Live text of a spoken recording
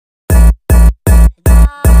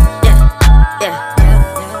Yeah,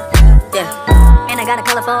 yeah. And I got a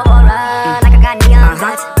colorful aura, like I got neon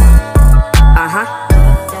lights.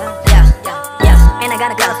 Yeah. And I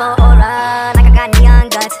got a colorful aura, like I got neon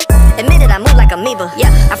guts. Admit it, I move like amoeba.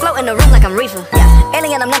 Yeah, I float in the room like I'm reefer. Yeah,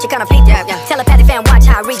 alien, I'm not your kind of people. Yeah. Telepathic fan, watch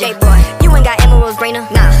how I reach it, boy. You ain't got emeralds greener.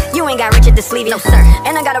 Nah, you ain't got Richard the Sleevey. No sir.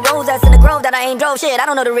 And I got a rose that's in the grove that I ain't drove. Shit, I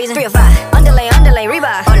don't know the reason. 3 or 5. Underlay,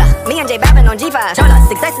 revive. Hola. Me and J Bappin on G5. Hola.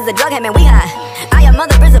 Success is a drug head, man, we high. I am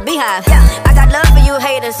mother is a beehive. Yeah, I got love for you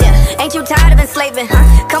haters. Yeah, ain't you tired of enslaving?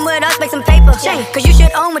 Come with us, make some paper. Yeah. Cause you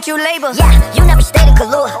should own what you label. Yeah, you never stayed in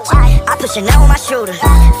Kahlua. I put Chanel on my shooter.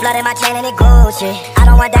 Flooded my chain and it Gucci. I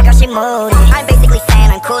don't want that girl, she moody. I'm basically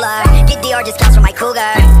saying I'm cooler. Get Dior discounts from my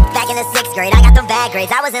cougar. Back in the 6th grade, I got the bad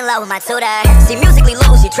grades. I was in love with my tutor. See, musically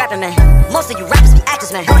loose, you trapping, man. Most of you rappers be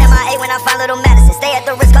actors, man. Go MIA when I find little medicine. Stay at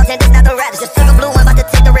the Ritz-Carlton, this not the raps. Just took a blue one, about to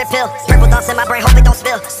take the red pill. Purple thoughts in my brain, hope it don't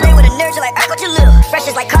spill. Stay with a nerd, you like Urkel, you little. Fresh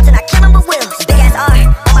is like Compton, I kill him but will. Big ass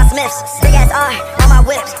R on my Smiths. Big ass R on my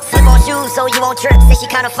whips. Slip on shoes so you won't trip. Say she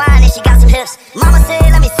kinda fine and she got some hips. Mama said,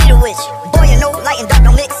 let me see the witch. Boy, you know, light and dark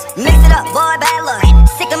don't mix. Mix it up, boy, bad luck.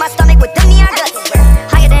 Sick to my stomach with them neon guts.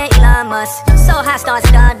 Higher than Elon Musk. So high stars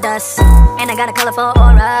stardust. And I got a colorful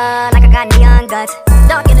aura, like I got neon guts.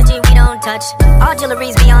 Dark energy we don't touch. All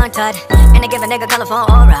jewelry's beyond touch. And they give a nigga colorful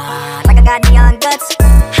aura, like I got neon guts.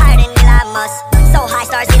 Higher than Elon Musk. So high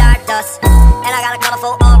stars eat our dust. And I got a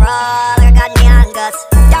colorful aura, like I got neon guts.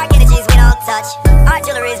 Dark energies we don't touch. Our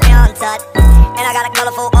jewelry's beyond touch. And I got a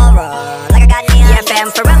colorful aura, like I got neon. Yeah,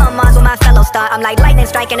 fam, Pharrell on Mars with my fellow star. I'm like lightning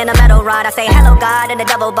striking in a metal rod. I say hello God in the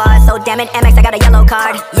double bar. So damn it, MX, I got a yellow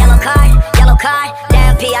card. Yellow card, yellow card.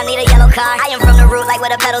 Damn P, I need a yellow card. I am from the root like where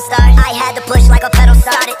the pedal start. I had to push like a pedal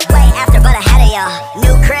started. Way after, but ahead of y'all.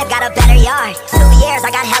 New crib, got a better yard. 2 years, I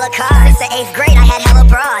got hella cars. Since the 8th grade, I had hella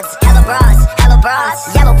broads. Hella bras, hella bras.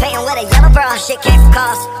 Yellow painting with a yellow bra. Shit came from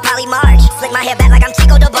cost, probably March. Slick my hair back like I'm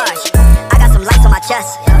Chico DeBarge. I got some lights on my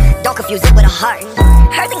chest. Don't confuse it with a heart.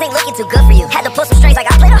 Heard things ain't looking too good for you. Had to pull some strings like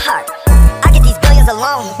I played a harp. I get these billions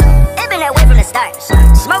alone. It been that way from the start.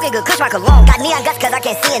 Smoking good, kush my cologne. Got neon guts cause I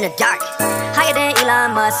can't see in the dark. Higher than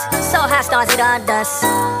Elon Musk. So high stars eat our dust.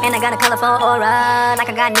 And I got a colorful aura,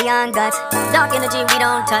 like I got neon guts. Dark energy we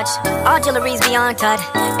don't touch. All jewelry's beyond touch.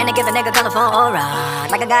 And they give a nigga colorful aura,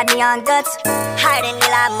 like I got neon guts. Higher than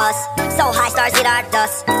Elon Musk. So high stars eat our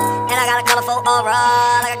dust. And I got a colorful aura,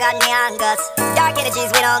 like I got neon guts. Dark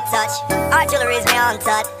energies we don't touch. Our jewelry's beyond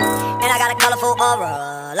touch. And I got a colorful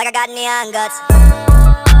aura, like I got neon guts.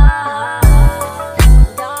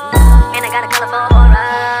 And I got a colorful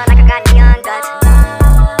aura, like I got neon guts.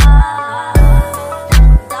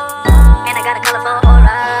 And I got a colorful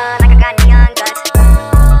aura, like I got neon guts.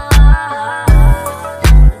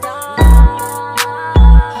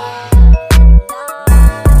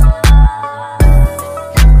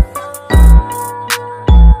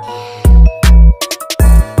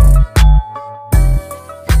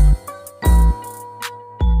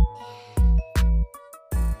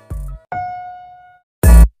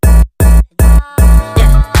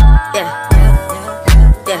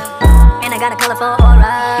 And I got a colorful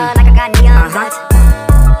aura, like I got neon guts.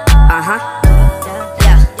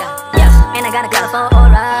 Yeah. And I got a colorful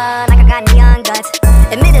aura, like I got neon guts.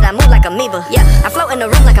 Admit it, I move like amoeba. Yeah, I float in the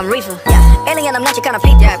room like I'm reefer. Yeah, alien, I'm not your kind of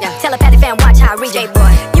people. Yeah. Telepathic fan, watch how I reach it,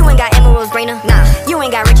 boy. You ain't got emeralds greener. Nah, you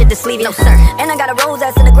ain't got Richard the Sleevey. No sir. And I got a rose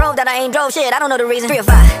that's in the grove that I ain't drove. Shit, I don't know the reason. 3 or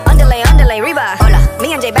 5. Underlay, revive. Hola.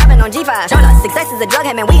 Me and J Bappin on G5. Hola. Success is a drug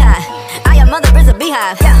head, man, we high. I am mother is a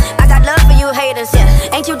beehive. Yeah, I got love for you haters.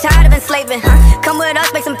 Yeah, ain't you tired of enslaving? Come with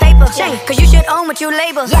us, make some paper. Yeah. Cause you should own what you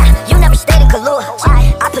label. Yeah, you never stayed in Kahlua.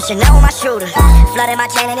 I put Chanel on my shooter. Flooded my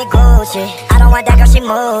chain and it Gucci. I don't want that girl, she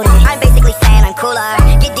moody. I'm basically saying I'm cooler.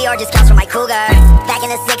 Get Dior discounts from my cougar. Back in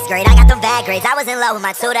the 6th grade, I got the bad grades. I was in love with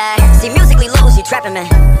my tutor. See, musically loose, you trapping, man.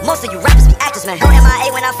 Most of you rappers be actors, man. Go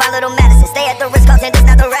MIA when I find little medicine. Stay at the Ritz-Carlton, this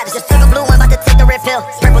not the raps. Just took a blue one, about to take the red pill.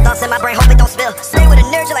 Purple thoughts in my brain, hope it don't spill. Stay with a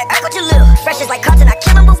nerd, you like Urkel, you little. Fresh is like Compton, I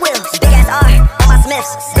kill him but will. Big ass R on my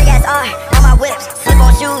Smiths. Big ass R on my whips. Slip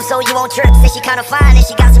on shoes so you won't trip. Say she kinda fine and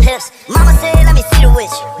she got some hips. Mama said, let me see the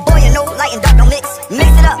witch. Boy, you know, light and dark don't mix. Mix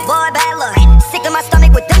it up, boy, bad luck. Sick to my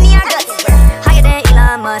stomach with them neon guts. Higher than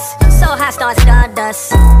Elon Musk. So high stars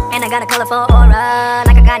stardust. And I got a colorful aura,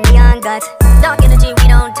 like I got neon guts. Dark energy we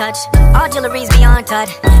don't touch. All jewelry's beyond touch.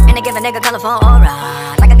 And they give a nigga colorful aura,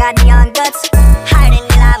 like I got neon guts. Higher than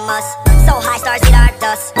Elon Musk. So high stars eat our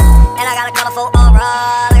dust. And I got a colorful aura,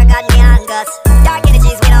 like I got neon guts. Dark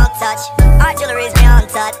energies we don't touch. Our jewelry's beyond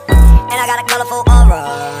touch. And I got a colorful aura,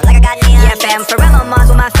 like I got neon. Yeah, fam, Pharrell on Mars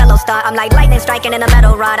with my fellow star. I'm like lightning striking in a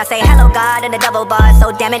metal rod. I say hello God in the double bar.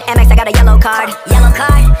 So damn it, MX, I got a yellow card. Yellow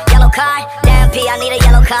card, yellow card. Damn P, I need a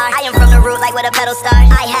yellow card. I am from the root like where the pedal starts.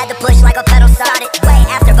 I had to push like a pedal started. Way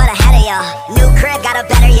after, but ahead of y'all. New crib, got a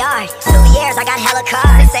better yard. 2 years, I got hella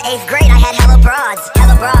cars. Since the 8th grade, I had hella broads.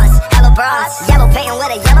 Hella bras, hella bras. Yellow painting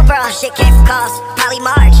with a yellow bra. Shit came from cost. Polly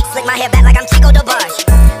Marge. Slick my hair back like I'm Chico DeBarge.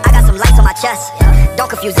 I got some lights on my chest. Don't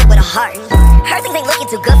confuse it with a heart. Heard things ain't looking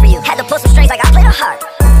too good for you. Had to pull some strings like I played a harp.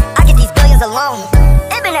 I get these billions alone.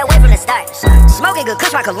 It been that way from the start. Smoking good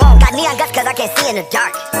kush my cologne. Got neon guts cause I can't see in the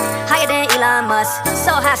dark. Higher than Elon Musk.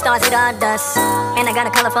 So high stars hit on dust. And I got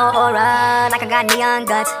a colorful aura like I got neon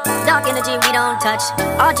guts. Dark energy we don't touch.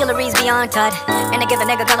 All jewelry's beyond tut. And I give a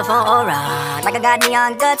nigga colorful aura like I got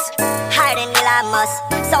neon guts. Higher than Elon Musk.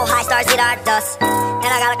 So high stars hit our dust. And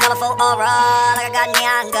I got a colorful aura like I got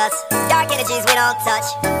neon guts. Dark energies we don't touch.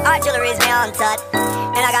 Our jewelry's beyond tut.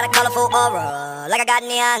 And I got a colorful aura like I got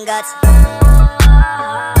neon guts.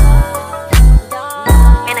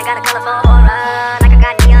 And I got a colorful aura like I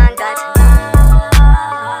got neon guts.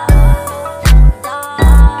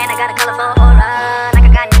 And I got a colorful aura like I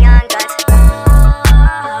got neon guts.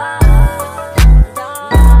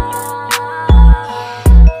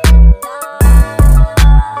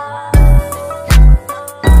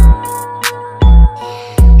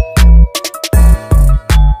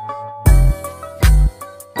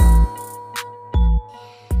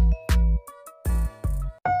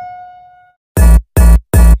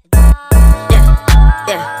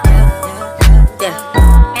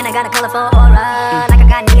 And I got a colorful aura like I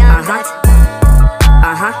got neon guts.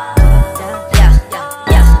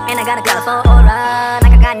 And I got a colorful aura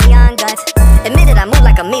like I got neon guts. Admitted I move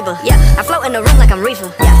like amoeba. I float in the room like I'm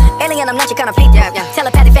reefer. Alien, I'm not your kind of people.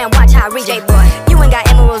 Telepathic fan, watch how I read it. Boy, you ain't got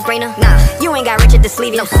emeralds greener. Nah, you ain't got Richard to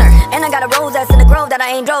sleeve you. No sir. And I got a rose that's in the grove that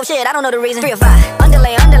I ain't drove. Shit, I don't know the reason. 3 or 5.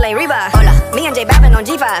 Underlay, revive. Hola. Me and J Bappin on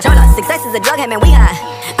G5. Chola. Success is a drug, him and we high.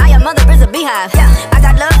 I am mother is a beehive. I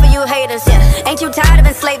got love for you haters. Ain't you tired of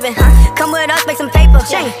enslaving? Come with us, make some paper.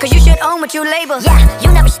 Cause you should own what you label. You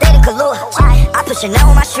never stayed in Kahlua. I put Chanel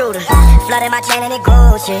on my shooter. Flooded my chain and it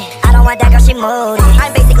Gucci. I don't want that girl, she moody.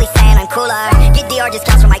 I'm basically saying I'm cooler. Get Dior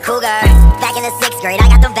discounts from my cougar. Back in the 6th grade, I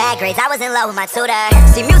got them bad grades. I was in love with my tutor.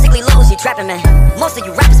 See, musically loose, you trapping me. Most of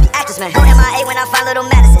you rappers be actors, man. Go MIA when I find little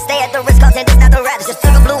medicine. Stay at the Ritz-Carlton, this not the rap. Just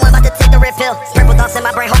took a blue one, about to take the red pill. Purple thoughts in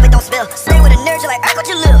my brain, hope it don't spill. Stay with a nerd, you like, what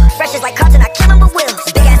you little. Fresh is like Carlton, I kill him with Will.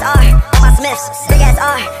 Big ass R on my Smiths. Big ass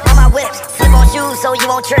R on my whips. Slip on shoes so you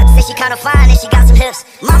won't trip. Say she kinda fine and she got some hips.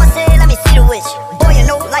 Mama said, let me see the witch. Boy, you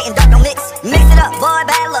know, light and dark don't mix. Mix it up, boy,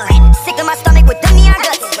 bad luck. Sick to my stomach with them neon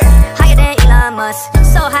guts. Higher than Elon Musk.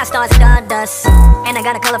 So high stars hit on dust. And I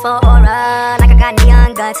got a colorful aura like I got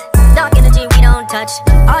neon guts. Dark energy we don't touch.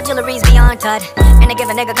 All jewelry's beyond tut. And I give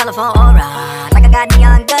a nigga colorful aura like I got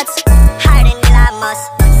neon guts. Higher than Elon Musk.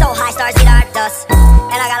 So high stars hit our dust.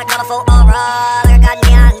 And I got a colorful aura like I got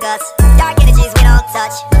neon guts. Dark energies we don't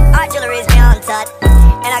touch. Our jewelry's beyond tut.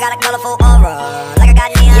 And I got a colorful aura like I got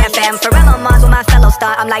neon guts. Fam, Pharrell on Mars with my fellow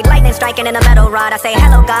star. I'm like lightning striking in a metal rod. I say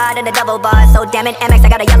hello God in the double bar. So damn it, MX, I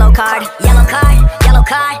got a yellow card. Yellow card, yellow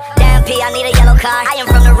card. Damn P, I need a yellow card. I am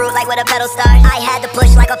from the root like where the pedal starts. I had to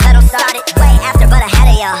push like a pedal started. Way after, but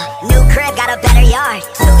ahead of y'all. New crib, got a better yard.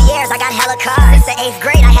 2 years, I got hella cars. Since the 8th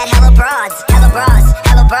grade, I had hella broads. Hella bras,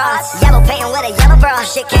 hella bras. Yellow painting with a yellow bra.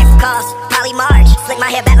 Shit came from cost. Polly Marge. Slick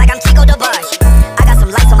my hair back like I'm Chico DeBarge. I got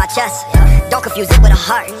some lights on my chest. Don't confuse it with a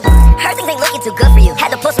heart. Heard things ain't looking too good for you.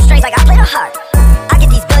 Had to pull some strings like I played a harp. I get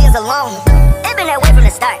these billions alone. It been that way from the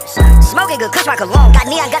start. Smoking good kush my cologne. Got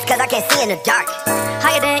neon guts cause I can't see in the dark.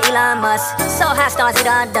 Higher than Elon Musk. So high stars hit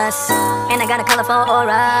on dust. And I got a colorful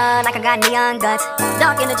aura like I got neon guts.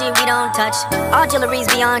 Dark energy we don't touch. All jewelry's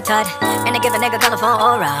beyond tut. And I give a nigga colorful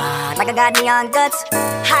aura like I got neon guts.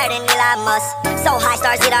 Higher than Elon Musk. So high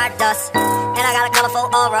stars hit our dust. And I got a colorful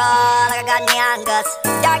aura like I got neon guts.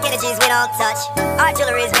 Dark energies we don't touch. Our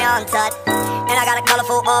jewelry's beyond tut. And I got a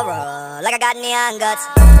colorful aura like I got neon guts.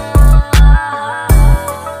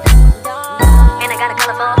 And I got a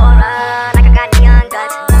colorful aura like I got neon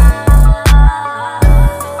guts.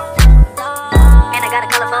 And I got a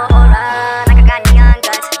colorful aura like I got neon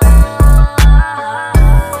guts.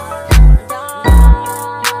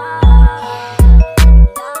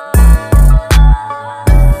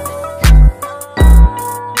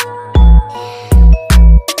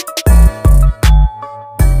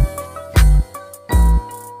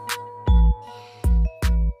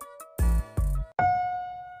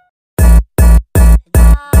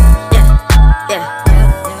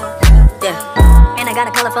 And I got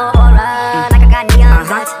a colorful aura like I got neon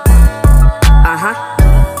guts.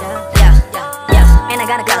 And I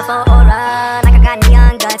got a colorful aura like I got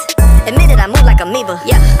neon guts. Admitted I move like amoeba.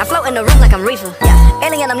 I float in the room like I'm reefer.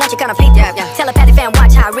 Alien, I'm not your kind of people. Telepathic fan,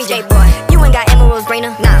 watch how I read J boy, you ain't got emeralds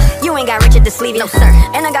greener. Nah, you ain't got Richard to sleeve you. No sir.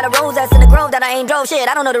 And I got a rose that's in the grove that I ain't drove. Shit,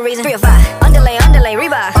 I don't know the reason. 3 or 5, underlay,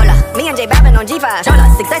 revive. Hola, me and J bapping on G5. Hola,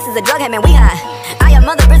 success is a drug, him and we high. I am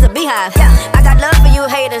mother is a beehive. Yeah, I got love for you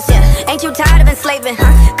haters. Yeah, ain't you tired of enslaving?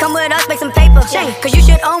 Come with us, make some paper. Shame, cause you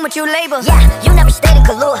should own what you label. Yeah, you never stayed in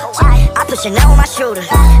Kahlua. I put Chanel on my shooter.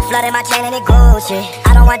 Flooded my chain and it Gucci.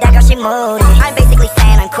 I don't want that girl, she moody. I'm basically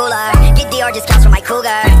saying I'm cooler. Get Dior discounts from my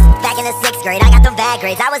cougar. Back in the 6th grade, I got them bad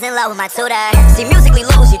grades. I was in love with my tutor. See, musically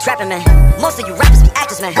lose, you trapping, man. Most of you rappers be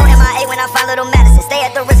actors, man. Go MIA when I find little medicine. Stay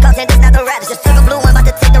at the Ritz-Carlton, this not the rap. Just took a blue one, about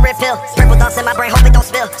to take the red pill. Purple thoughts in my brain, hope it don't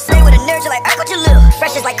spill. Stay with a nerd, you like what you live.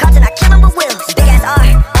 Fresh is like Compton, I kill him but will. Big ass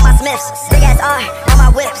R on my Smiths. Big ass R on my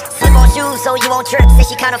whips. Slip on shoes so you won't trip. Say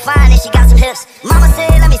she kinda fine and she got some hips. Mama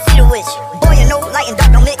said, let me see the witch. Boy, you know, light and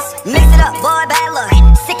dark don't mix. Mix it up, boy, bad luck.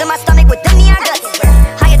 Sick to my stomach with them neon guts.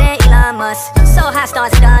 Higher than Elon Musk, so high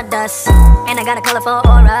stars stardust. And I got a colorful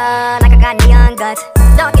aura, like I got neon guts.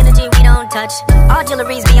 Dark energy we don't touch, all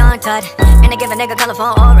jewelry's beyond touch. And they give a nigga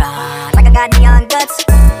colorful aura, like I got neon guts.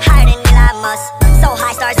 Higher than Elon Musk, so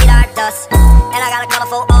high stars eat our dust. And I got a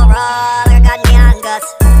colorful aura, like I got neon guts.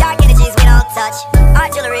 Dark energies we don't touch, our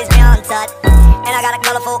jewelry's beyond touch. And I got a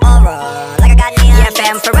colorful aura, like I got neon guts.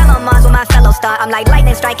 Yeah fam, Pharrell on Mars with my fellow star. I'm like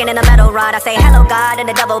lightning striking in a metal rod. I say hello God in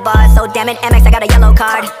the double bar. So damn it MX, I got a yellow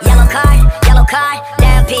card. Yellow card, yellow card.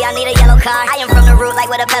 Damn P, I need a yellow card. I am from the root like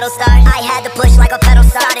with a pedal start. I had to push like a pedal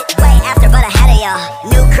started. Way after but ahead of y'all.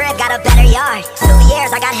 New crib, got a better yard. 2 years,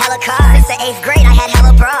 I got hella cars. Since the 8th grade, I had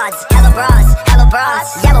hella broads. Hella bras, hella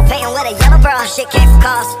bras. Yellow painting with a yellow bra. Shit came from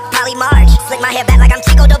cost, Polly Marge. Slick my hair back like I'm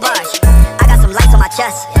Chico DeBarge. I got some lights on my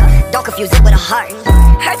chest, don't confuse it with a heart.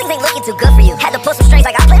 Heard things ain't looking too good for you. Had to pull some strings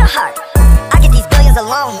like I played a harp. I get these billions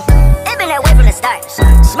alone, it been that way from the start.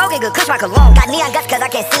 Smoking good, kush my cologne. Got neon guts cause I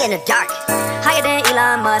can't see in the dark. Higher than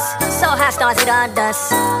Elon Musk, so high stars eat our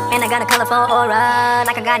dust. And I got a colorful aura,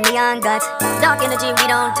 like I got neon guts. Dark energy we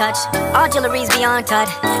don't touch, all jewelry's beyond touch.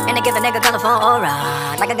 And they give a nigga colorful aura,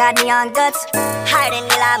 like I got neon guts. Higher than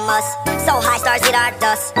Elon Musk, so high stars eat our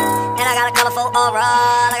dust. And I got a colorful aura,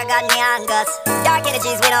 like I got neon guts. Dark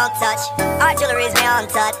energies we don't touch, our jewelry's beyond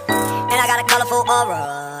touch. And I got a colorful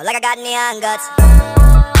aura, like I got neon guts.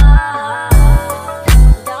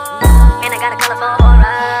 And I got a colorful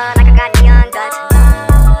aura, like I got neon guts.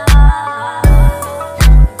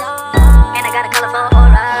 And I got a colorful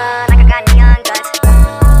aura, like I got neon guts.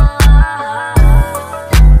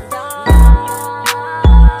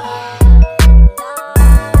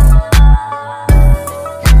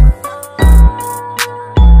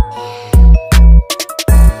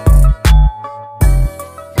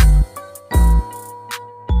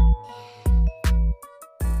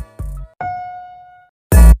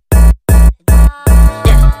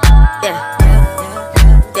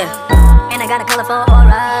 Got a colorful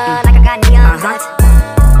aura, like I got neon guts.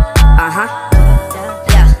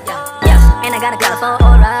 And I got a colorful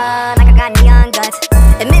aura, like I got neon guts.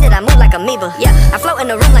 Admit it, I move like amoeba. Yeah, I float in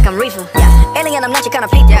the room like I'm reefer. Yeah, alien, I'm not your kind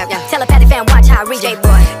of people. Yeah. Telepathic fan, watch how I read. J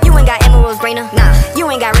boy, you ain't got emeralds greener. Nah, you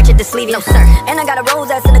ain't got Richard to sleeve you. No sir. And I got a rose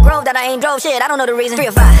that's in the grove that I ain't drove. Shit, I don't know the reason. 3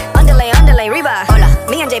 or 5, underlay, revive. Hola,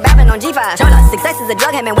 me and J bapping on G5. Hola, success is a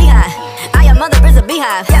drug, him and we high. I am mother is a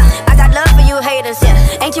beehive. Yeah, I got love for you haters. Yeah,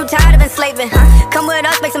 ain't you tired of enslaving? Come with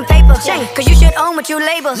us, make some paper. Shame, cause you should own what you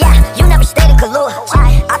label. Yeah, you never stayed in Kahlua.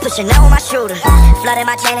 I put Chanel on my shooter. Flooded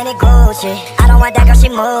my chain and it Gucci. I don't want that girl, she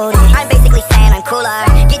moody. I'm basically saying I'm cooler.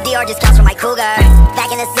 Get Dior discounts from my cougar. Back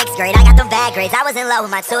in the 6th grade, I got them bad grades. I was in love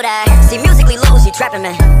with my tutor. See, musically lose, you trapping,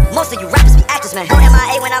 man. Most of you rappers be actors, man. Go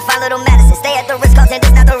MIA when I find little medicine. Stay at the Ritz-Carlton,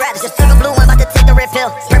 this not the rap. Just took a blue one, about to take the red pill.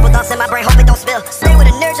 Purple thoughts in my brain, hope it don't spill. Stay with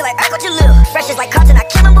a nerd, you like what you live. Fresh is like Compton, I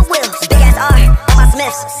kill him but will. Big ass R on my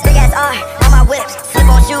Smiths. Big ass R on my whips. Slip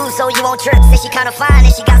on shoes so you won't trip. Say she kinda fine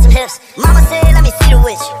and she got some hips. Mama said, let me see the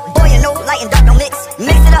witch. Boy, you know, light and dark don't mix.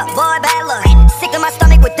 Mix it up, boy, bad luck. Sick to my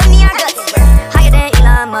stomach with them neon guts. Higher than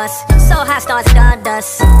Elon Musk, so high stars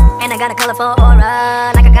stardust. And I got a colorful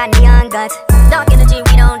aura, like I got neon guts. Dark energy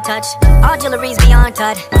we don't touch, all jewelry's beyond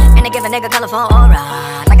touch. And they give a nigga colorful aura,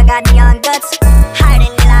 like I got neon guts. Higher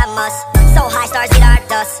than Elon Musk, so high stars eat our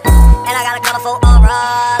dust. And I got a colorful aura,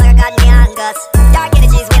 like I got neon guts. Dark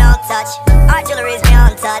energies we don't touch, our jewelry's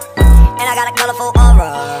beyond touch. And I got a colorful aura,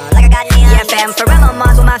 like I got neon guts. Yeah fam, Pharrell on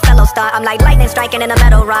Mars with my fellow star. I'm like lightning striking in a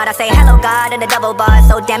metal rod. I say hello God in the double bar.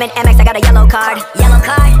 So damn it MX, I got a yellow card. Yellow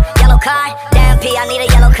card, yellow card. Damn P, I need a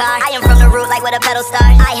yellow card. I am from the root like with a pedal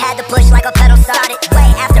start. I had to push like a pedal started. Way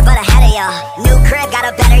after but ahead of y'all. New crib, got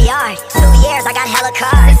a better yard. 2 years, I got hella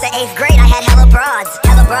cars. Since the 8th grade, I had hella broads.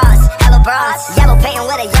 Hella bras, hella bras. Yellow painting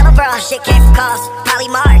with a yellow bra. Shit came from cost, Polly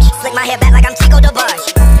Marge. Slick my hair back like I'm Chico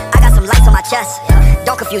DeBarge. I got some lights on my chest,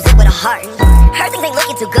 don't confuse confuse it with a heart. Heard things ain't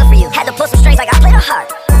looking too good for you. Had to pull some strings like I played a harp.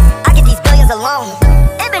 I get these billions alone.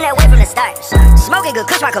 It been that way from the start. Smoking good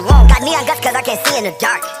kush my cologne. Got neon guts cause I can't see in the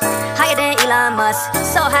dark. Higher than Elon Musk,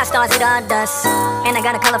 so high stars eat our dust. And I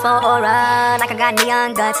got a colorful aura, like I got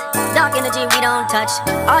neon guts. Dark energy we don't touch,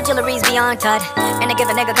 all jewelry's beyond touch. And I give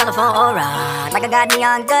a nigga colorful aura, like I got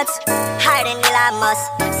neon guts. Higher than Elon Musk,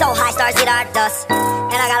 so high stars eat our dust.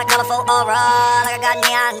 And I got a colorful aura, like I got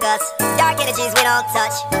neon guts. Dark energies we don't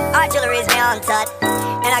touch, our jewelry's beyond touch.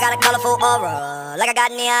 And I got a colorful aura, like I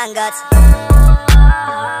got neon guts.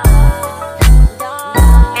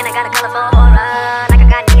 And I got a colorful aura, like I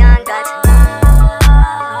got neon guts.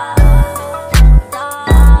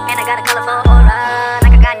 And I got a colorful aura,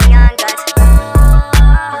 like I got neon guts.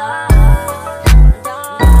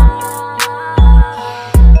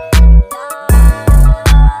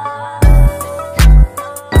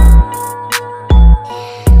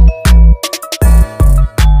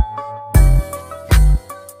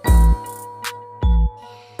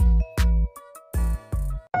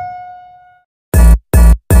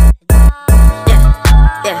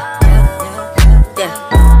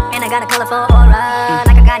 And I got a colorful aura,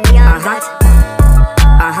 like I got neon guts.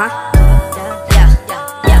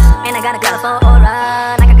 And I got a colorful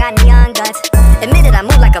aura, like I got neon guts. Admit it, I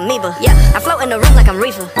move like amoeba. I float in the room like I'm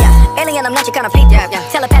reefer. Alien, I'm not your kind of people.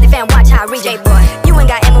 Telepathic fan, watch how I read it. Boy, you ain't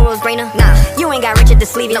got emeralds, brainer. Nah, you ain't got Richard the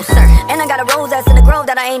Sleevey. No sir. And I got a rose that's in the grove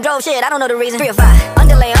that I ain't drove. Shit, I don't know the reason. 3 or 5.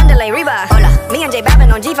 Underlay, revive. Hola. Me and J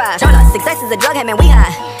Bappin on G5. Chola. Success is a drug, hey man, we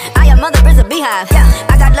high. I am mother is a beehive.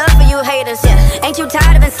 I got love for you haters. Ain't you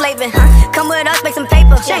tired of enslaving? Come with us, make some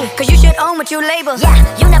paper. Cause you should own what you label.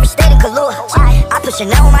 You never stayed in Kahlua. I put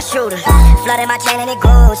Chanel on my shooter. Flooded my chain and it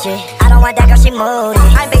Gucci. I don't want that girl, she moody.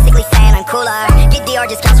 I'm basically saying I'm cooler. Get Dior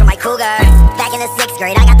discounts from my cougar. Back in the 6th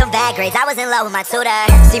grade, I got the bad grades. I was in love with my tutor.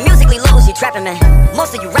 See, musically lose, you trapping, man.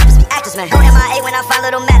 Most of you rappers be actors, man. Go MIA when I find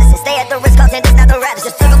little medicine. Stay at the Ritz-Carlton, this not the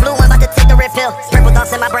Radisson. Just took a blue one, about to take the red pill. Purple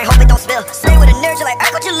thoughts in my brain, hope it don't spill. Stay with a nerd, you like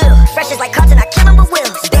Urkel, you little. Fresh is like Carlton, I kill him with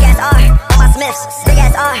Will. Big ass R on my Smiths. Big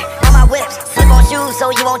ass R on my whips. Slip on shoes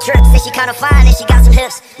so you won't trip. Say she kinda fine and she got some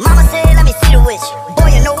hips. Mama said, let me see the witch. Boy,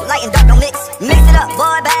 you know light and dark don't mix. Mix it up,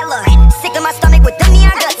 boy, bad luck. Sick to my stomach with them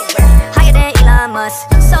neon guts. Higher than Elon Musk,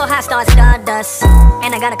 so high stars eat our dust.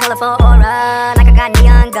 And I got a colorful aura, like I got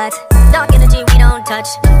neon guts. Dark energy we don't touch,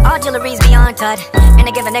 all jewelry's beyond touch. And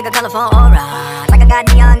I give a nigga colorful aura, like I got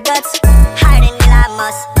neon guts. Higher than Elon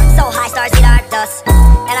Musk, so high stars eat our dust.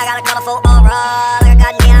 And I got a colorful aura, like I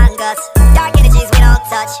got neon guts. Dark energies we don't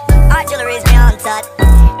touch, our jewelry's beyond touch.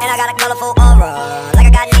 And I got a colorful aura, like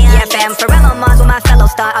I got neon guts. Fam, Pharrell on Mars with my fellow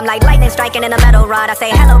star. I'm like lightning striking in a metal rod. I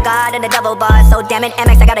say hello God in the double bar. So damn it,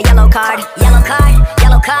 MX, I got a yellow card. Yellow card,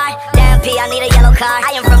 yellow card. Damn P, I need a yellow card.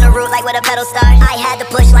 I am from the root like where the pedal start. I had to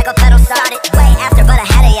push like a pedal started. Way after, but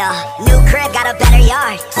ahead of y'all. New crib, got a better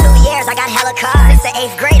yard. 2 years, I got hella cars. Since the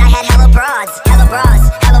 8th grade, I had hella broads. Hella bras,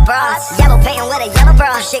 hella bras. Yellow painting with a yellow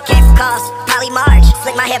bra. Shit came from cars. Polly Marge.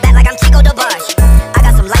 Slick my hair back like I'm Chico DeBarge. I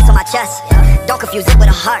got some lights on my chest. Don't confuse it with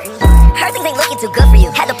a heart. Heard things ain't looking too good for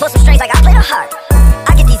you. Had to pull some strings like I played a harp.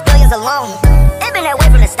 I get these billions alone. It been that way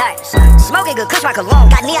from the start. Smoking good kush my cologne.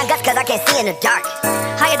 Got neon guts cause I can't see in the dark.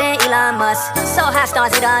 Higher than Elon Musk, so high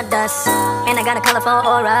stars eat our dust. And I got a colorful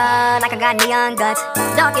aura, like I got neon guts.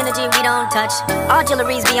 Dark energy we don't touch, all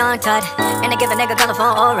jewelry's beyond touch. And I give a nigga colorful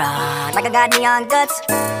aura, like I got neon guts.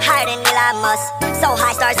 Higher than Elon Musk, so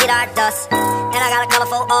high stars eat our dust. And I got a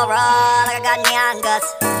colorful aura, like I got neon guts.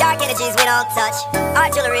 Dark energies we don't touch, our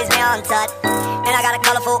jewelry's beyond touch. And I got a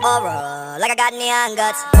colorful aura, like I got neon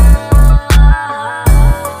guts.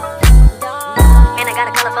 And I got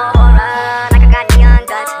a colorful aura, like I got neon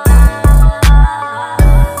guts.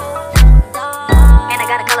 And I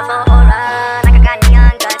got a colorful aura, like I got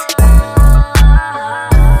neon guts.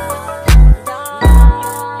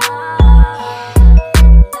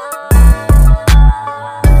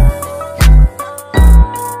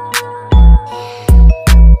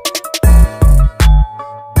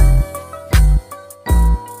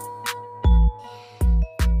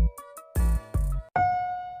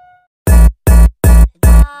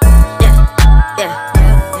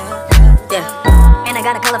 And I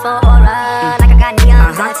got a colorful aura, like I got neon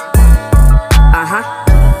guts.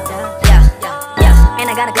 And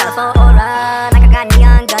I got a colorful aura, like I got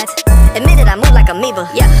neon guts. Admit it, I move like amoeba.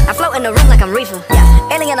 I float in the room like I'm reefer.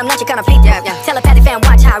 Alien, I'm not your kind of people. Telepathic fan,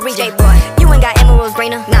 watch how I read it. Boy, you ain't got emeralds,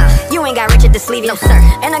 brainer. Nah, you ain't got Richard Richard to sleeve you. No sir.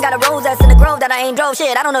 And I got a rose that's in the grove that I ain't drove.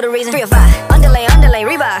 Shit, I don't know the reason. 3 or 5. Underlay,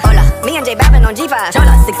 revive. Hola. Me and J Bappin' on G5.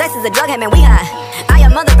 Hola. Success is a drug, him and we high. I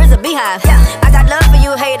am mother is a beehive. Yeah. I got love for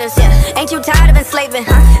you haters. Yeah. Ain't you tired of enslaving?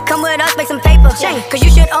 Come with us, make some paper. Cause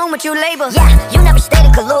you should own what you label. Yeah, you never stayed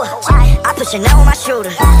in Kahlua. I put Chanel on my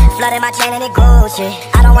shooter. Flooded my chain and it Gucci.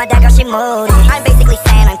 I don't want that girl, she moody. I'm basically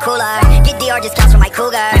saying I'm cooler. Get DR discounts from my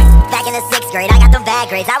cougar. Back in the 6th grade, I got them bad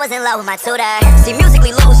grades. I was in love with my tutor. See,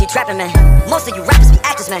 musically loose, you trapping me. Most of you rappers be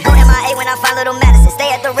actors, man. Go MIA when I find little medicine. Stay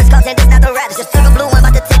at the Ritz-Carlton, this not the rap. Just took a blue one,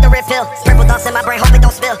 about to take the red pill. Purple thoughts in my brain, hope it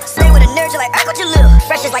don't spill. Stay with a nerd, you like, what you little.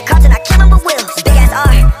 Fresh is like Carlton, I kill him with Will. Big ass R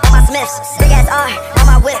on my Smiths. Big ass R on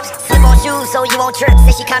my whips. Slip on shoes so you won't trip.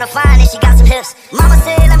 Say she kinda fine and she got some hips. Mama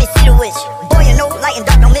said, let me see the witch. Boy, you know, light and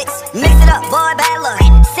dark don't mix. Mix it up, boy, bad luck.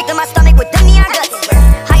 Sick to my stomach with them neon guts.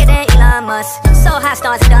 Higher than Elon Musk. So high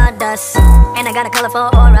stars in dust. And I got a colorful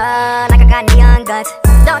aura, like I got neon guts.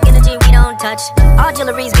 Dark energy we don't touch. All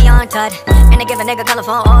jewelry's beyond touch. And they give a nigga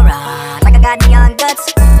colorful aura, like I got neon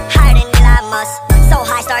guts. Higher than Elon Musk. So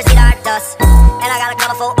high stars eat our dust. And I got a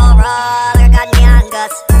colorful aura, like I got neon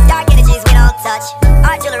guts. Dark energies we don't touch.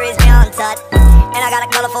 Our jewelry's beyond touch. And I got a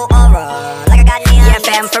colorful aura, like I got neon guts.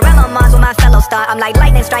 Yeah fam, Pharrell on Mars with my fellow star. I'm like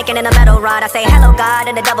lightning striking in a metal rod. I say hello God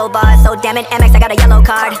in the double bar. So damn it MX, I got a yellow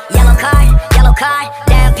card. Yellow card, yellow card.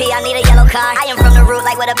 Damn P, I need a yellow card. I am from the root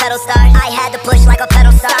like where the pedal start. I had to push like a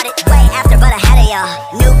pedal started. Way after but ahead of y'all.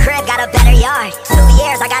 New crib, got a better yard. 2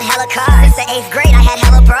 years, I got hella cars. Since the 8th grade, I had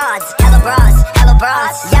hella broads. Hella bras, hella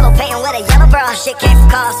bras. Yellow paint with a yellow bra. Shit came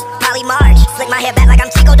from cost, Polly Marge. Slick my hair back like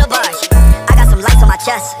I'm Chico DeBarge. I got some lights on my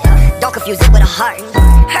chest. Don't confuse it with a heart.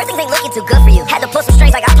 Heard things ain't looking too good for you. Had to pull some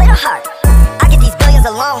strings like I played a harp. I get these billions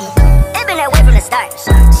alone. It been that way from the start.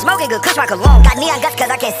 Smoking good kush my cologne. Got neon guts cause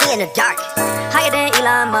I can't see in the dark. Higher than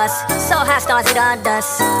Elon Musk. So high stars eat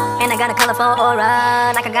dust. And I got a colorful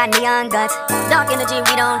aura, like I got neon guts. Dark energy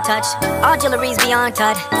we don't touch. All jewelry's beyond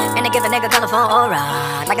touch. And they give a nigga colorful aura,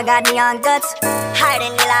 like I got neon guts. Higher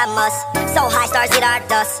than Elon Musk. So high stars eat our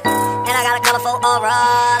dust. And I got a colorful aura,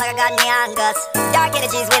 like I got neon guts. Dark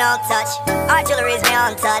energies we don't touch. Our jewelry's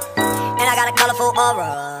beyond touch. And I got a colorful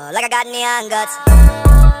aura, like I got neon guts.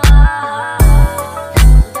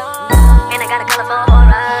 And I got a colorful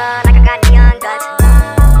aura, like I got neon guts.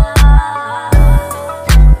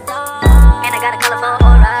 And I got a colorful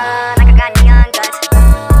aura, like I got neon guts.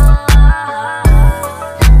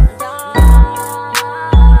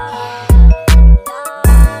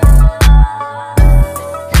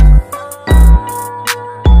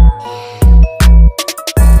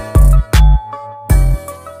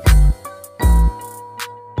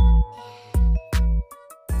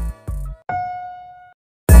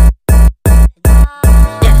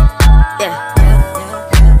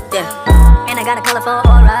 I got a colorful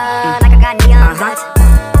aura, like I got neon guts.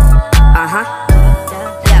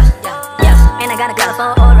 Yeah. And I got a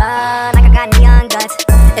colorful aura, like I got neon guts.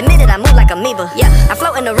 Admitted I move like amoeba. Yeah. I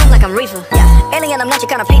float in the room like I'm reefer. Yeah. Alien, I'm not your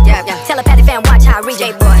kind of peep. Yeah. Telepathic fan, watch how I reach.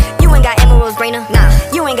 Boy, you ain't got emeralds greener. Nah.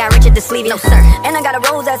 You ain't got Richard to sleeve you. No sir. And I got a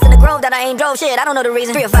rose that's in the grove that I ain't drove. Shit, I don't know the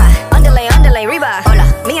reason. 3 or 5. Underlay, revive. Hola.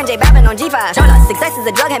 Me and J Bappin' on G5. Hola. Success is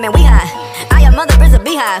a drug, him and we high. I am mother is a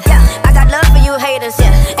beehive. Yeah. I got love for you haters.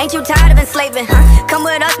 Yeah. Ain't you tired of enslaving? Come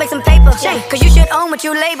with us, make some paper. Cause you should own what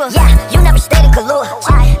you label. Yeah, you never stayed in Kahlua.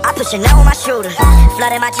 I put Chanel on my shooter.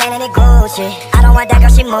 Flooded my chain and it Gucci. I don't want that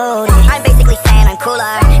girl, she moody. I'm basically saying I'm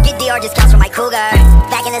cooler. Get DR discounts from my cougar.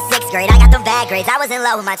 Back in the 6th grade, I got them bad grades. I was in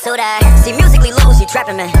love with my tutor. See, musically loose, you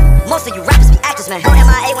trapping me. Most of you rappers be actors, man. Go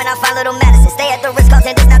MIA when I find little medicine. Stay at the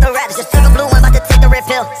Ritz-Carlton, this not the rap. Just took a blue one, about to take the red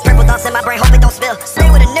pill. Purple thoughts in my brain, hope it don't spill.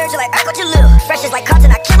 Stay with a nerd, you like, what you little. Fresh is like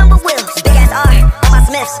Carlton, I kill him with Will. Big ass R on my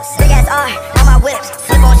Smiths. Big ass R on my whips.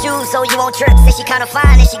 Slip on shoes so you won't trip. Say she kinda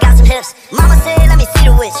fine and she got some hips. Mama said, let me see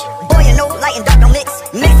the witch. Boy, you know, light and dark don't mix.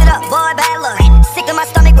 Mix it up, boy, bad luck. Sick to my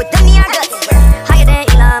stomach with them neon guts. Higher than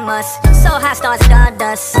Elon Musk. So high stars eat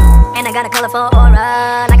dust. And I got a colorful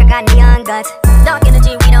aura, like I got neon guts. Dark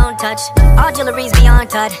energy we don't touch. All jewelry's beyond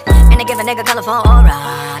touch. And they give a nigga colorful aura,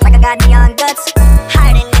 like I got neon guts.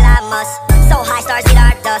 Higher than Elon Musk. So high stars eat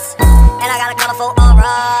our dust. And I got a colorful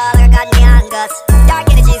aura, like I got neon guts.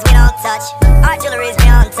 Dark energies we don't touch. Our jewelry's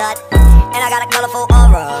beyond touch. And I got a colorful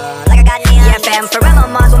aura, like I got neon guts. Yeah fam, Pharrell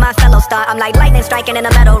on Mars with my fellow star. I'm like lightning striking in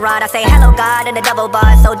a metal rod. I say hello God in the double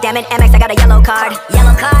bar. So damn it MX, I got a yellow card.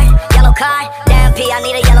 Yellow card, yellow card. Damn P, I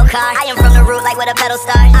need a yellow card. I am from the root like where the pedal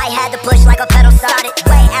start. I had to push like a pedal started.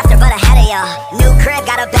 Way after but ahead of y'all. New crib,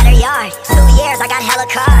 got a better yard. 2 years, I got hella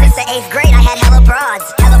cars. Since the 8th grade, I had hella broads.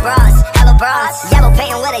 Hella bras, hella bras. Yellow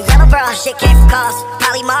paint with a yellow bra. Shit came from cost,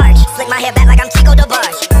 Polly Marge. Slick my hair back like I'm Chico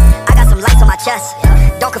DeBarge. I got some lights on my chest.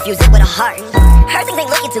 Don't confuse it with a heart. Heard things ain't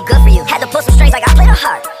looking too good for you. Had to pull some strings like I played a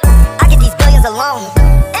harp. I get these billions alone.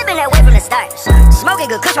 It been that way from the start. Smoking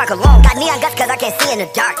good kush my cologne. Got neon guts cause I can't see in the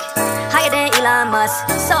dark. Higher than Elon Musk,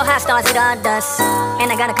 so high stars hit on dust.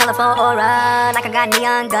 And I got a colorful aura, like I got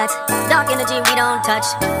neon guts. Dark energy we don't touch,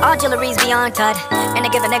 all jewelry's beyond touch. And I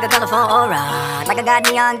give a nigga colorful aura, like I got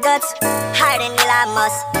neon guts. Higher than Elon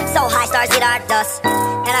Musk, so high stars hit our dust.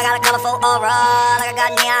 And I got a colorful aura, like I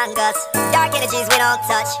got neon guts. Dark energies we don't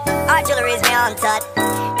touch, our jewelry's beyond touch.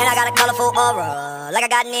 And I got a colorful aura, like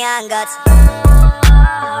I got neon guts.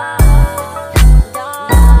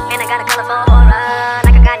 And I got a colorful aura,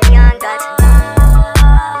 like I got neon guts.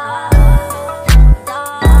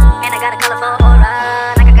 And I got a colorful aura,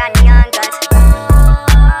 like I got neon guts.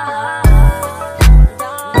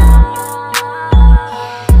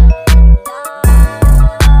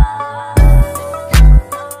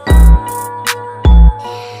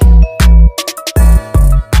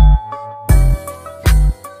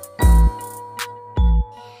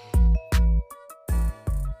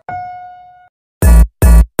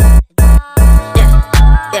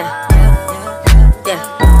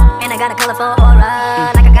 And I got a colorful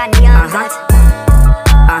aura, like I got neon guts.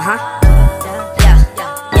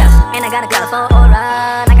 And I got a colorful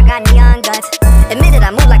aura, like I got neon guts. Admit it,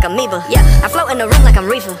 I move like amoeba. Yeah, I float in the room like I'm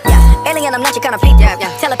reefer. Yeah, alien, I'm not your kind of people. Yeah,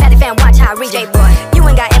 telepathic fan, watch how I read it. Boy, you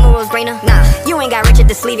ain't got emeralds greener. Nah, you ain't got Richard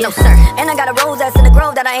the Sleevey. No sir. And I got a rose that's in the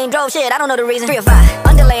grove that I ain't drove. Shit, I don't know the reason. 3 or 5,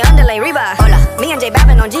 underlay, revive. Hola, me and J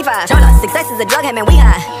Bappin on G5. Hola, success is a drug, him and we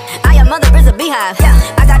high. I am mother is a beehive. Yeah,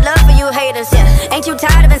 I got love for you haters. Yeah, ain't you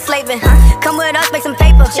tired of enslaving? Huh? Come with us, make some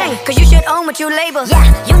paper. Shame, cause you should own what you label. Yeah,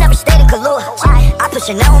 you never stayed in Kahlua. I put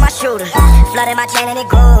Chanel on my shooter, flooded my chain and it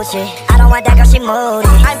Gucci. I don't want that girl, she moody.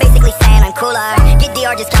 I'm basically saying I'm cooler. Get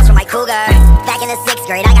Dior discounts from my cougar. Back in the 6th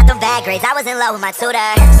grade, I got the bad grades. I was in love with my tutor.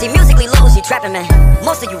 See, musically loose, you trapping me.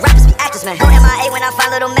 Most of you rappers be actors, man. Go MIA when I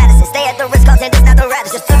find little medicine. Stay at the Ritz Carlton, this not the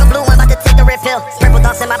Radisson. Just took a blue one, about to take the red pill. Purple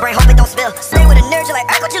thoughts in my brain, hope it don't spill. Stay with a nerd, you like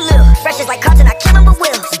Earth, what you live. Fresh is like Carlton, I kill him with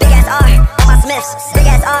wheels. Big ass R on my Smiths, big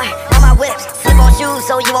ass R on my whips. Slip on shoes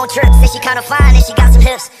so you won't trip. Say she kinda fine and she got some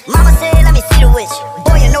hips. Mama said, let me see the witch.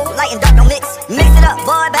 Boy, you know light and dark don't mix. Mix it up,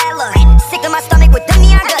 boy, bad luck. Sick to my stomach with them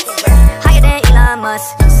neon guts. Higher than Elon Musk,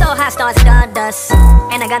 so high stars hit on dust.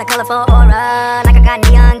 And I got a colorful aura, like I got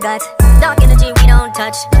neon guts. Dark energy we don't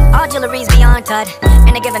touch, all jewelry's beyond touch.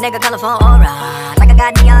 And I give a nigga colorful aura, like I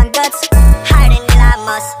got neon guts. Higher than Elon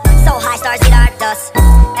Musk, so high stars hit our dust.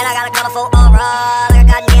 And I got a colorful aura, like I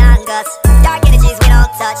got neon guts. Dark energies we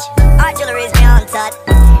don't touch, our jewelry's beyond touch.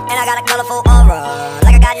 And I got a colorful aura,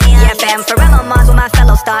 like I got neon guts. Yeah fam, Pharrell on Mars with my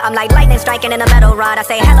fellow star. I'm like lightning striking in a metal rod. I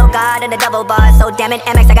say hello God in the double bar. So damn it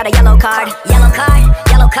MX, I got a yellow card. Yellow card,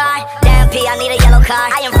 yellow card. Damn P, I need a yellow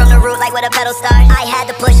card. I am from the root like with a pedal start. I had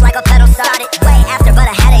to push like a pedal started way after but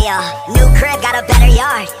ahead of y'all. New crib, got a better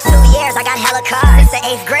yard. 2 years, I got hella cars. Since the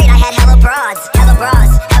 8th grade, I had hella broads. Hella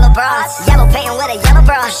bras, hella bras. Yellow painting with a yellow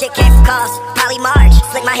bra. Shit came from cost, Polly March.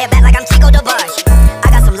 Slick my hair back like I'm Chico DeBarge. I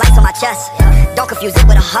got some lights on my chest, don't confuse it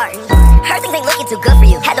with a heart. Heard things ain't looking too good for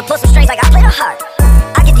you. Had to pull some strings like I played a harp.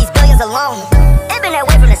 I get these billions alone. It been that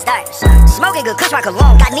way from the start. Smoking good kush my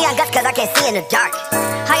cologne. Got neon guts cause I can't see in the dark.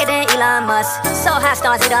 Higher than Elon Musk, so high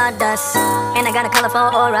stars hit on dust. And I got a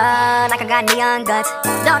colorful aura, like I got neon guts.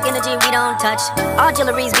 Dark energy we don't touch, all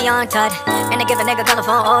jewelry's beyond touch. And I give a nigga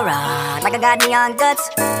colorful aura, like I got neon guts.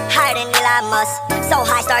 Higher than Elon Musk, so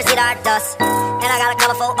high stars hit our dust. And I got a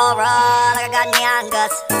colorful aura, like I got neon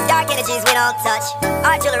guts. Dark energies we don't touch,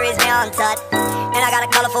 our jewelry's beyond touch. And I got a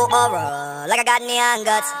colorful aura, like I got neon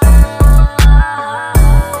guts.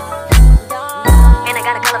 And I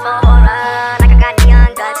got a colorful aura, like I got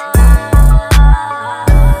neon guts.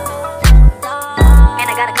 And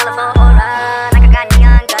I got a colorful aura, like I got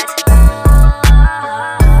neon guts.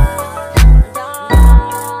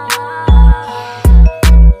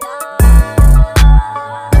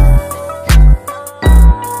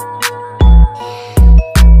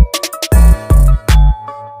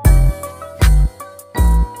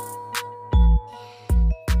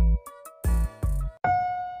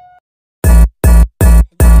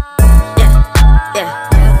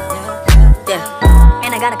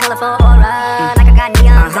 And I got a colorful aura, like I got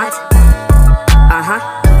neon guts.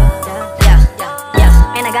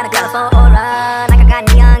 And I got a colorful aura, like I got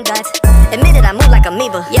neon guts. Admit it, I move like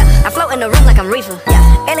amoeba. Yeah, I float in the room like I'm reefer.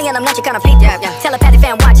 Yeah, alien, I'm not your kind of people. Yeah, telepathic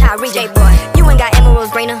fan, watch how I read it. Boy, you ain't got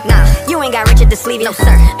emeralds greener. Nah, you ain't got Richard the Sleevey. No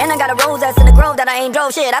sir. And I got a rose that's in the grove that I ain't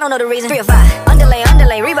drove. Shit, I don't know the reason. 3 or 5,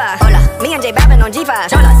 underlay, revive. Hola, me and J Bappin on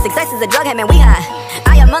G5. Hola, success is a drug, him and we high.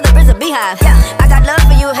 I am mother is a beehive. Yeah, I got got love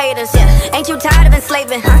for you haters, yeah. Ain't you tired of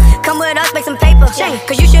enslaving? Come with us, make some paper,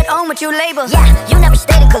 cause you should own what you label. Yeah, you never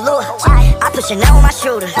stayed in Kahlua. I put Chanel on my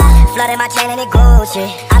shooter, flooded my chain and it Gucci.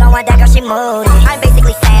 I don't want that girl, she moody. I'm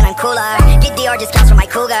basically saying I'm cooler. Get Dior discounts from my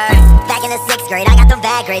cougar. Back in the 6th grade, I got them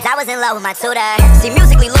bad grades. I was in love with my tutor. See,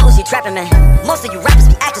 musically lose, you trapping me. Most of you rappers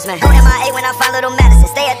be actors, man. Go MIA when I find little medicine.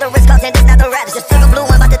 Stay at the Ritz-Carlton, this not the Raptors. Just took a blue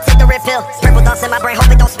one, about to take the red pill. Purple thoughts in my brain,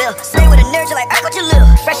 hope it don't spill. Stay with a nerd, you like, what you live?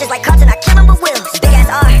 Fresh is like Compton, I kill 'em with wheels. Big ass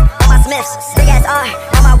R on my Smiths, big ass R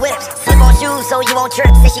on my whips. Slip on shoes so you won't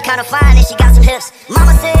trip. Say she kinda fine and she got some hips.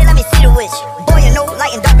 Mama said, let me see the witch. Boy, you know,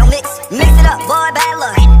 light and dark don't mix. Mix it up, boy, bad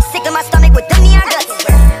luck. Sick to my stomach with them neon guts.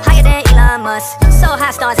 Higher than Elon Musk, so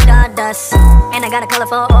high stars stardust. And I got a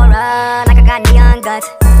colorful aura, like I got neon guts.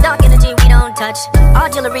 Dark energy we don't touch, all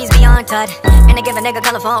jewelry's beyond tut. And they give a nigga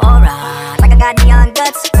colorful aura, like I got neon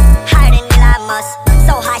guts. Higher than Elon Musk,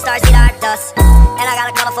 so high stars eat our dust. And I got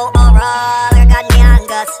a colorful aura, like I got neon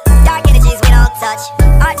guts. Dark energies we don't touch,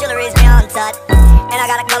 our jewelry's beyond tut. And I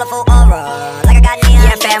got a colorful aura, like I got neon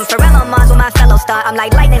yeah, fam, Pharrell on Mars with my fellow star. I'm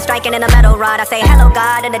like lightning striking in a metal rod. I say hello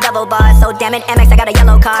God in the double bar. So damn it, MX, I got a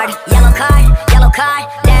yellow card. Yellow card, yellow card.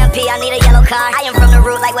 Damn P, I need a yellow card. I am from the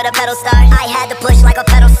root like where the pedal start. I had to push like a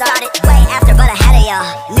pedal started way after, but ahead of y'all.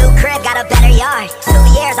 New crib, got a better yard. 2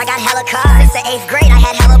 years, I got hella cars. Since the 8th grade, I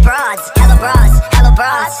had hella broads. Hella bras, hella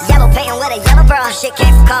bras. Yellow painting with a yellow bra. Shit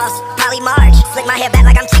came from cost, Polly March. Slick my hair back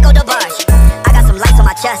like I'm Chico DeBarge. I got some lights on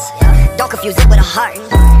my chest, don't confuse it with a heart.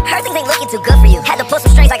 Heard things ain't looking too good for you. Had to pull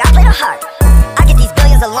some strings like I played a harp. I get these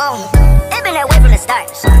billions alone, it been that way from the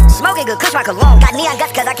start. Smoking good kush my cologne. Got neon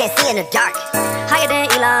guts cause I can't see in the dark. Higher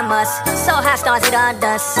than Elon Musk, so high stars eat our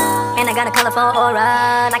dust. And I got a colorful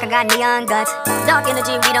aura, like I got neon guts. Dark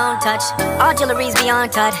energy we don't touch, all jewelry's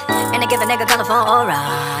beyond tut. And they give a nigga colorful aura,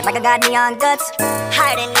 like I got neon guts.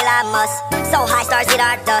 Higher than Elon Musk, so high stars eat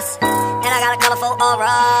our dust. And I got a colorful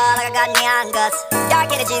aura, like I got neon guts.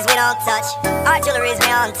 Dark energies we don't touch, our jewelry's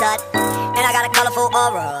beyond tut. And I got a colorful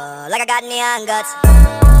aura, like I got neon guts.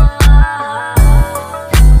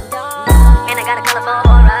 And I got a colorful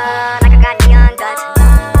aura, like I got neon guts.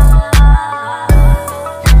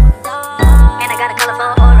 And I got a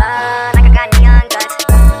colorful aura, like I got neon guts.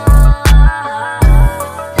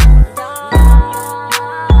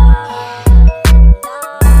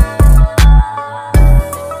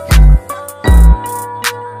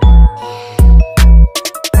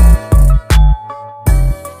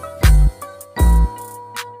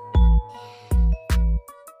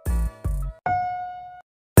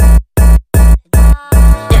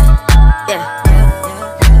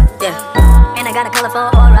 I got a colorful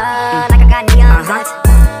aura, like I got neon guts.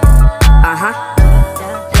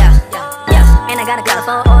 And I got a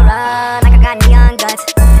colorful aura, like I got neon guts.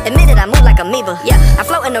 Admitted I move like amoeba, I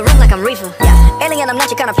float in the room like I'm reefer, alien, I'm not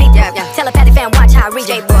your kind of people, Telepathic fan, watch how I reach,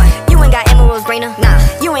 boy. You ain't got emeralds greener, nah.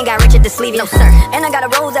 You ain't got Richard the Sleevey, no sir. And I got a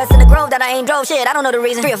rose that's in the grove that I ain't drove, shit, I don't know the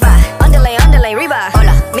reason. 3 or 5, underlay, revive.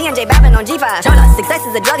 Hola, me and J Bappin' on G5. Hola, success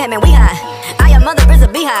is a drug, him and we high. I am mother is a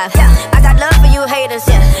beehive, I got love for you haters,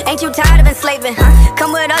 Ain't you tired of enslaving?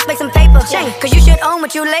 Come with us, make some paper, cause you should own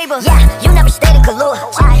what you label. Yeah, you never stayed in Kahlua.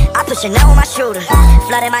 I put Chanel on my shooter,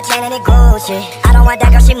 flooded my chain and it Gucci. I don't want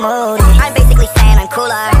that girl, she moody. I'm basically saying I'm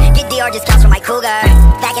cooler. Get Dior discounts from my cougar.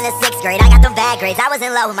 Back in the 6th grade, I got them bad grades. I was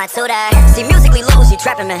in love with my tutor. See, musically lose, you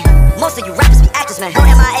trapping me. Most of you rappers be actors, man. Go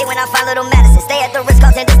MIA when I find little medicine. Stay at the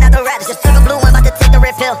Ritz-Carlton, this not the Raptors. Just took a blue one, about to take the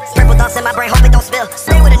red pill. Purple thoughts in my brain, hope it don't spill.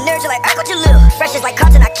 Stay with a nerd, you like, what you live? Fresh is like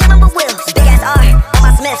Compton, I kill 'em with wheels. Big ass R on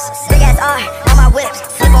my Smiths, big ass R on my whips.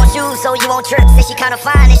 Slip on shoes so you won't trip. Say she kinda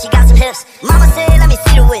fine and she got some hips. Mama said, let me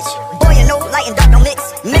see the witch. Boy, you know, light and dark don't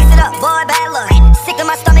mix. Mix it up, boy, bad luck. Sick to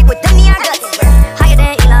my stomach with them neon guts. Higher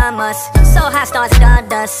than Elon Musk, so high stars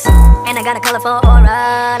stardust. And I got a colorful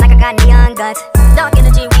aura, like I got neon guts. Dark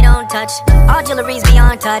energy we don't touch, all jewelry's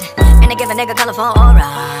beyond tut. And they give a nigga colorful aura,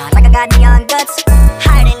 like I got neon guts.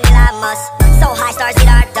 Higher than Elon Musk, so high stars eat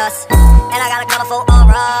our dust. And I got a colorful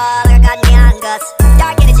aura, like I got neon guts.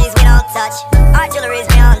 Dark energies we don't touch, our jewelry's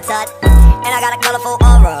beyond tut. And I got a colorful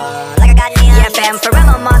aura, like I got neon yeah, fam,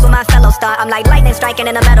 Pharrell on Mars with my fellow star. I'm like lightning striking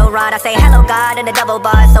in a metal rod. I say hello God in the double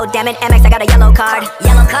bar. So damn it, MX, I got a yellow card.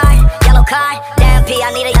 Yellow card, yellow card. Damn P, I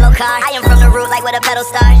need a yellow card. I am from the root like where the pedal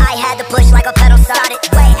start. I had to push like a pedal started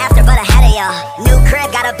way after, but ahead of y'all. New crib,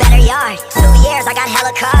 got a better yard. 2 years, I got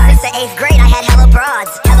hella cars. Since the 8th grade, I had hella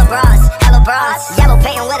broads. Hella bras, hella bras. Yellow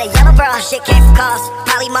painting with a yellow bra. Shit came from cost,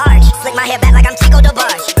 Polly March. Slick my hair back like I'm Chico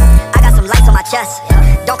DeBarge. I got some lights on my chest,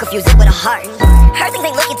 don't confuse it with a heart. Heard things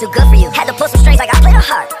ain't looking too good for you. Had to pull some strings like I played a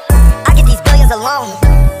harp. I get these billions alone,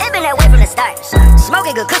 it been that way from the start.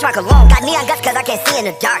 Smoking good kush my cologne. Got neon guts cause I can't see in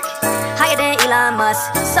the dark. Higher than Elon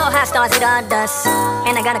Musk, so high stars hit on dust.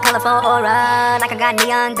 And I got a colorful aura, like I got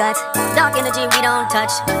neon guts. Dark energy we don't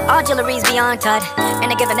touch, all jewelry's beyond tut.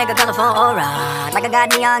 And I give a nigga colorful aura, like I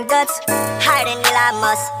got neon guts. Higher than Elon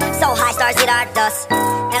Musk, so high stars hit our dust.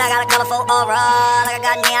 And I got a colorful aura, like I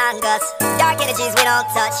got neon guts. Dark energies we don't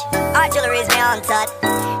touch, our jewelry's beyond tut.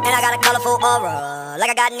 And I got a colorful aura,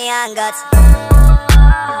 like I got neon guts.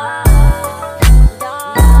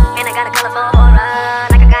 And I got a colorful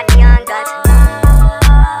aura, like I got neon guts.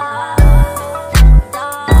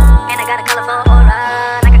 And I got a colorful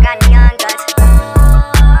aura, like I got neon guts.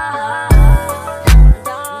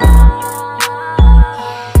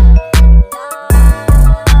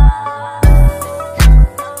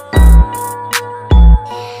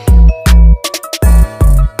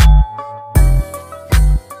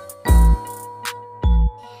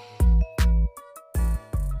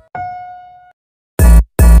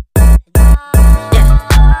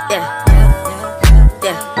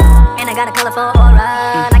 I got a colorful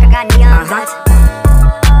aura, like I got neon guts.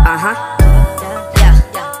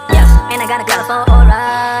 And I got a colorful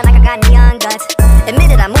aura, like I got neon guts.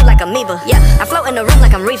 Admit it, I move like amoeba. I float in the room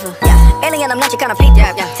like I'm reefer. Alien, I'm not your kind of peep.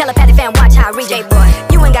 Telepathic fan, watch how I reach. Boy,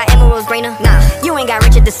 you ain't got emeralds greener. Nah, you ain't got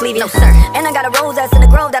Richard to sleeve. No sir. And I got a rose that's in the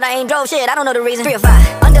grove that I ain't drove. Shit, I don't know the reason. 3 or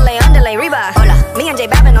 5, underlay, revive. Hola, me and J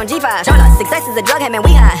Bappin' on G5. Hola, success is a drug, him and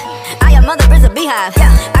we high. I am mother is a beehive.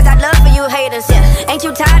 I got love for you haters. Ain't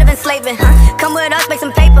you tired of enslaving? Come with us, make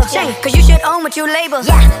some paper. Cause you should own what you label.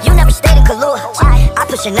 You never stayed in Kahlua. I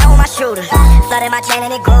put Chanel on my shooter, flooded my chain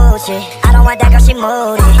and it Gucci. I don't want that girl, she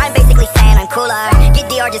moody. I'm basically saying I'm cooler. Get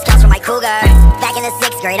DR discounts from my cougar. Back in the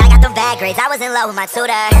 6th grade, I got them bad grades. I was in love with my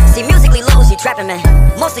tutor. See, musically lose, you trapping me.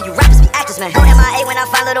 Most of you rappers be actors, man. Go MIA when I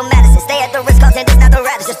find little medicine. Stay at the Ritz-Carlton, this not the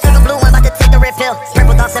rap. Just took a blue one, about to take the red pill.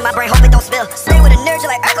 Purple thoughts in my brain, hope it don't spill. Stay with a nerd, you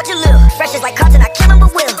like what you little. Fresh is like Compton, I kill him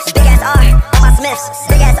with wheels. Big ass R on my Smiths,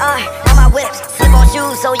 big ass R on my whips. Slip on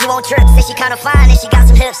shoes so you won't trip. Say she kinda fine and she got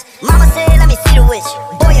some hips. Mama said, let me see the witch.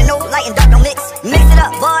 Boy, you know light and dark don't mix. Mix it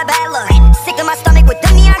up, boy, bad luck. Sick to my stomach with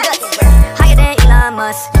them neon guts. Higher than Elon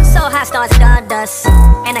Musk, so high stars hit on dust.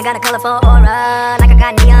 And I got a colorful aura, like I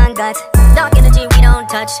got neon guts. Dark energy we don't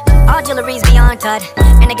touch, all jewelry's beyond tut.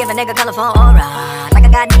 And I give a nigga colorful aura, like I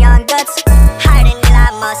got neon guts. Higher than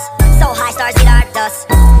Elon Musk, so high stars hit our dust.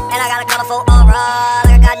 And I got a colorful aura,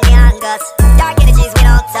 like I got neon guts. Dark energies we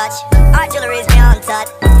don't touch, our jewelry's beyond tut.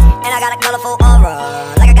 And I got a colorful aura,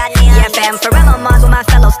 like I got neon guts. Fam, Pharrell on Mars with my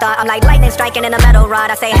fellow star. I'm like lightning striking in a metal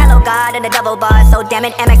rod. I say hello God in the double bar. So damn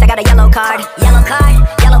it, MX, I got a yellow card. Yellow card,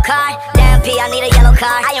 yellow card. Damn P, I need a yellow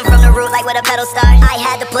card. I am from the root like where the pedal start. I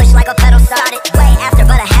had to push like a pedal started. Way after,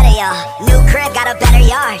 but ahead of y'all. New crib, got a better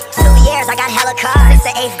yard. 2 years, I got hella cars. Since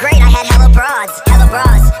the 8th grade, I had hella broads. Hella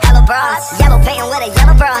bras, hella bras. Yellow painting with a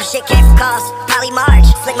yellow bra. Shit came from cost, Polly Marge.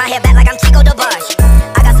 Slick my hair back like I'm Chico DeBarge.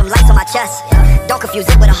 I got some lights on my chest, don't confuse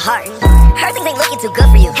it with a heart. Heard things ain't looking too good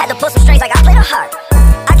for you. Had to pull some strings like I played a harp.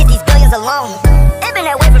 I get these billions alone, it been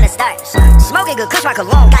that way from the start. Smoking good kush my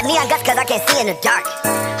cologne. Got neon guts cause I can't see in the dark.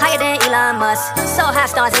 Higher than Elon Musk, so high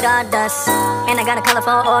stars hit on dust. And I got a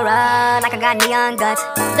colorful aura, like I got neon guts.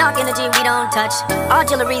 Dark energy we don't touch, all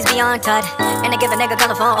jewelry's beyond tut. And I give a nigga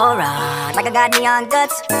colorful aura, like I got neon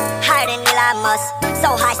guts. Higher than Elon Musk,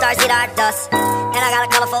 so high stars hit our dust. And I got a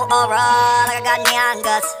colorful aura, like I got neon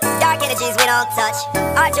guts. Dark energies we don't touch,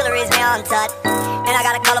 our jewelry's beyond tut. And I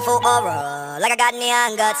got a colorful aura, like I got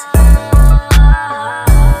neon guts.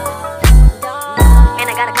 And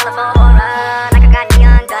I got a colorful aura, like I got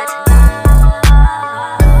neon guts.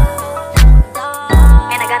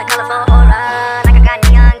 And I got a colorful aura, like I got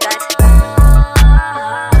neon guts.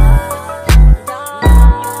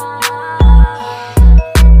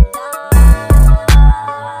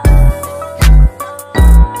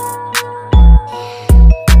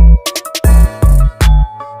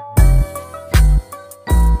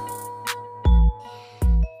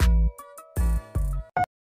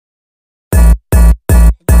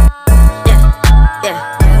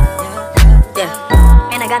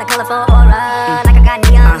 And I got a colorful aura, like I got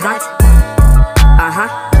neon guts.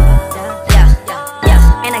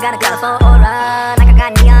 And I got a colorful aura, like I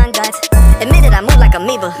got neon guts. Admit it, I move like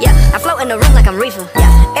amoeba. I float in the room like I'm reefer.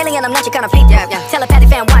 Alien, I'm not your kind of peep. Telepathic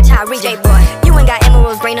fan, watch how I reach. Boy, you ain't got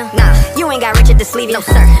emeralds greener. Nah, you ain't got Richard to sleeve. No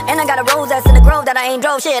sir. And I got a rose that's in the grove that I ain't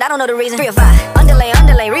drove. Shit, I don't know the reason. 3 or 5,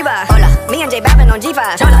 underlay, revive. Hola, me and J Bappin' on G5.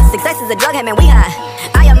 Hola, success is a drug, him and we high.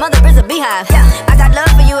 I am mother is a beehive. I got love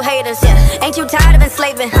for you haters. Ain't you tired of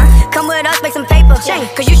enslaving? Come with us, make some paper.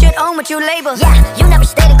 Cause you should own what what you label. Yeah, you never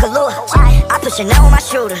stayed in Kahlua. I put Chanel on my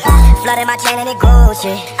shooter. Flooded my chain and it Gucci.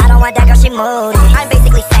 I don't want that girl, she moody. I'm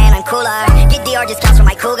basically saying I'm cooler. Get Dior discounts from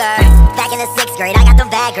my cougar. Back in the 6th grade, I got them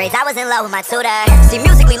bad grades. I was in love with my tutor. See,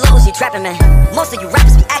 musically lose, you trapping, man. Most of you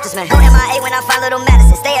rappers be actors, man. Go MIA when I find little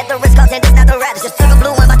medicine. Stay at the Ritz-Carlton, this not the Raptors. Just took a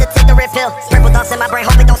blue one, about to take the red pill. Purple thoughts in my brain,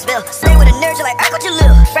 hope it don't spill. Stay with a nerd, you like Earth, what you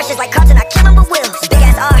live. Fresh is like Carlton, I kill him with Will. Big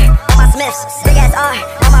ass R on my Smiths. Big ass R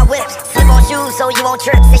on my whips. Slip on shoes so you won't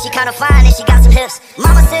trip. Say she kinda fine and she got some hips.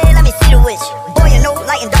 Mama said, let me see the witch. Boy, you know,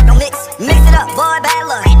 light and dark don't mix. Mix it up, boy, bad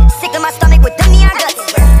luck. Sick to my stomach with them neon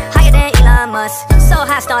guts. Higher than Elon Musk, so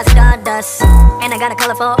high stars and dust. And I got a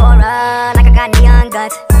colorful aura, like I got neon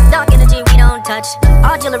guts. Dark energy we don't touch,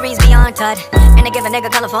 all jewelry's beyond touch. And they give a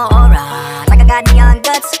nigga colorful aura, like I got neon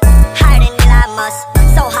guts. Higher than Elon Musk,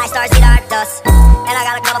 so high stars see dark dust. And I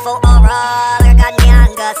got a colorful aura, like I got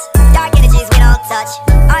neon guts. Dark energies we don't touch,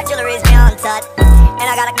 our jewelry's beyond touch. And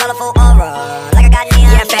I got a colorful aura, like I got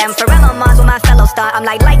neon yeah, fam, Pharrell on Mars with my fellow star. I'm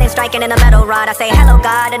like lightning striking in a metal rod. I say hello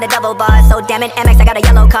God in the double bars. So damn it, MX, I got a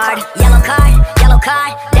yellow card. Yellow card, yellow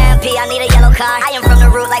card. Damn P, I need a yellow card. I am from the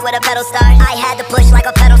root like with a pedal start. I had to push like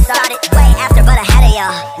a pedal started way after, but ahead of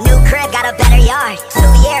y'all. New crib, got a better yard. 2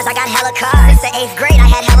 years, I got hella cars. Since the 8th grade, I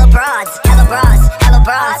had hella broads. Hella bras, hella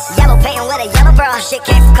bras. Yellow painting with a yellow bra. Shit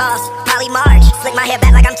came from cost. Polly March. Slick my hair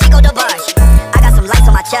back like I'm Chico DeBarge. I got some lights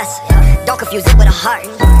on my chest. Don't confuse it with a heart.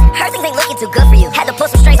 Heard things ain't looking too good for you. Had to pull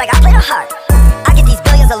some strings like I played a harp. I get these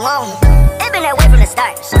billions alone. It been that way from the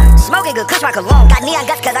start. Smoking good kush my cologne. Got neon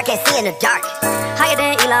guts cause I can't see in the dark. Higher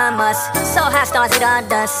than Elon Musk, so high stars and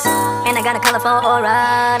dust. And I got a colorful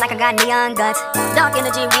aura, like I got neon guts. Dark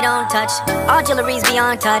energy we don't touch, all jewelry's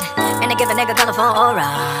beyond touch. And they give a nigga colorful aura,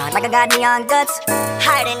 like I got neon guts.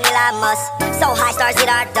 Higher than Elon Musk, so high stars see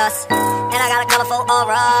dark dust. And I got a colorful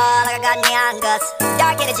aura, like I got neon guts.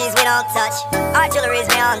 Dark energies we don't touch, our jewelry's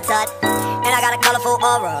beyond touch. And I got a colorful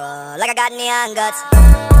aura, like I got neon guts.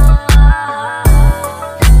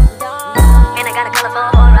 And I got a colorful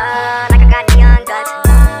aura, like I got neon guts.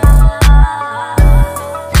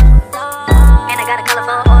 And I got a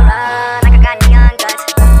colorful aura, like I got neon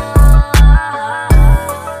guts.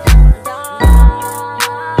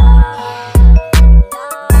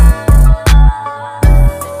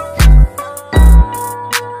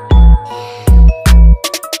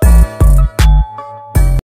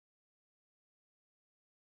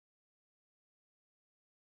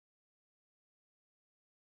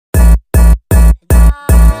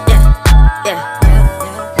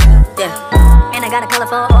 And I got a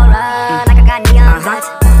colorful aura, like I got neon guts.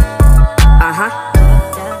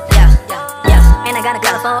 And I got a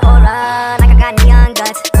colorful aura, like I got neon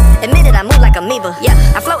guts. Admit it, I move like amoeba. Yeah,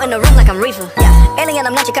 I float in the room like I'm reefer. Yeah, alien,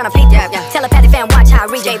 I'm not your kind of people. Yeah. Telepathy fan, watch how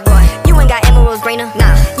I read you. Boy, you ain't got emeralds greener.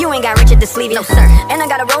 Nah, you ain't got Richard the Sleevey. No sir. And I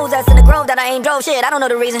got a rose that's in the grove that I ain't drove. Shit, I don't know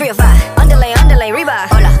the reason. 3 or 5. Underlay, revive.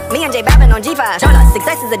 Hola, me and J Bappin on G5. Chola,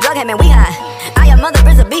 success is a drug, hey man, we high. I am mother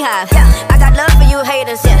is a beehive. Yeah, I got love for you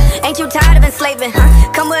haters. Yeah, ain't you tired of enslaving?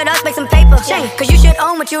 Huh? Come with us, make some paper. Shame, cause you should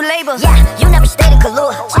own what you label. Yeah, you never stayed in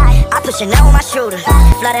Kahlua. I put Chanel on my shooter.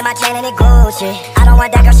 Flooded my chain and it Gucci. I don't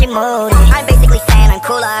want that girl, she moody. I'm basically saying I'm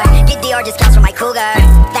cooler. Get Dior discounts from my cougar.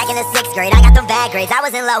 Back in the 6th grade, I got them bad grades. I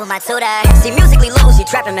was in love with my tutor. See, musically lose, you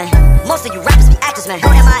trapping, man. Most of you rappers be actors, man. Go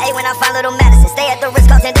MIA when I find little medicine. Stay at the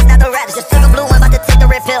Ritz-Carlton, this not the Raptors. Just took a blue one, about to take the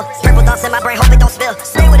red pill. Purple thoughts in my brain, hope it don't spill.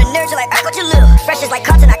 Stay with a nerd, you like Earth, what you live. Fresh is like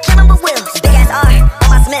Carlton, I kill him with Will. Big ass R on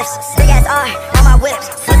my Smiths. Big ass R on my whips.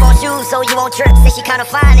 Slip on shoes so you won't trip. Say she kinda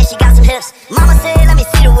fine and she got some hips. Mama said, let me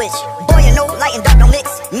see the witch. Boy, you know, light and dark don't mix.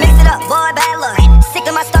 Mix it up, boy, bad luck. Sick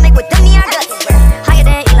to my stomach with them neon guts. Higher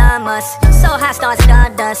than Elon Musk, so high stars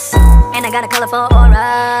and dust. And I got a colorful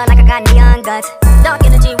aura, like I got neon guts. Dark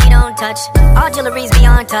energy we don't touch, all jewelry's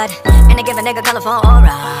beyond touch. And they give a nigga colorful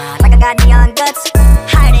aura, like I got neon guts.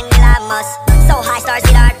 Higher than Elon Musk, so high stars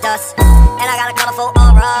see dark dust. And I got a colorful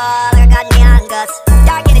aura, like I got neon guts.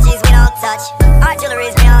 Dark energies we don't touch, our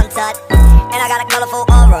jewelry's beyond touch. And I got a colorful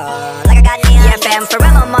aura, like I got neon yeah, fam,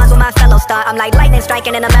 Pharrell on Mars with my fellow star. I'm like lightning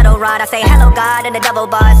striking in a metal rod. I say hello God in the double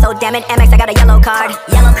bars. So damn it, MX, I got a yellow card.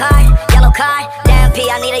 Yellow card, yellow card. Damn P,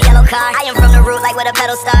 I need a yellow card. I am from the root like with a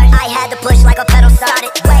pedal start. I had to push like a pedal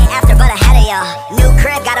started way after, but ahead of y'all. New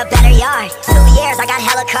crib, got a better yard. 2 years, I got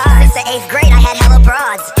hella cars. Since the 8th grade, I had hella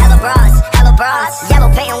broads. Hella bras, hella bras.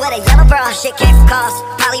 Yellow painting with a yellow bra. Shit came from cost.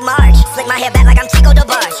 Polly March. Slick my hair back like I'm Chico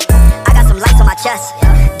DeBarge. I got some lights on my chest.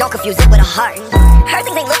 Don't confuse it with a heart. Heard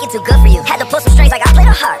things ain't looking too good for you. Had to pull some strings like I played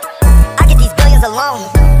a harp. I get these billions alone.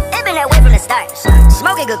 It been that way from the the start.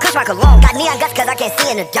 Smoking good kush, my cologne. Got neon guts cause I can't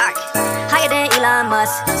see in the dark. Higher than Elon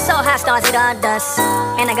Musk, so high stars eat our dust.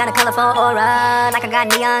 And I got a colorful aura, like I got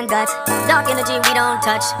neon guts. Dark energy we don't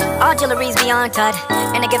touch, all jewelry's beyond touch.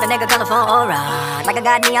 And I give a nigga colorful aura, like I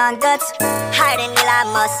got neon guts. Higher than Elon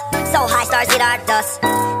Musk, so high stars eat our dust.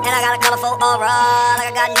 And I got a colorful aura, like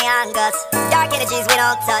I got neon guts. Dark energies we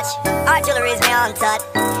don't touch, our jewelry's beyond touch.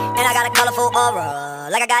 And I got a colorful aura,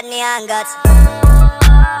 like I got neon guts.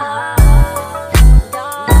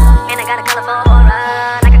 And I got a colorful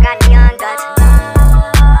aura, like I got neon guts.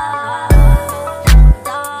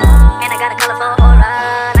 And I got a colorful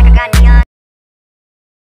aura, like I got neon.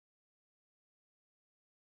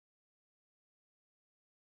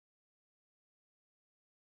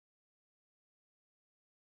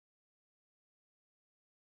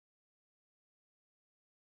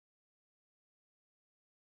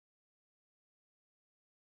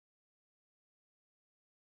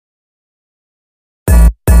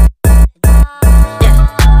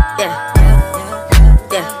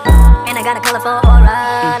 And I got a colorful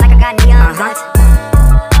aura, like I got neon guts.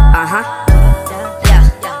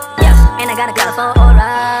 And I got a colorful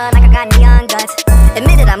aura, like I got neon guts.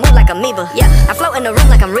 Admitted I move like amoeba. I float in the room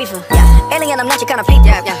like I'm reefer. Alien, I'm not your kind of people.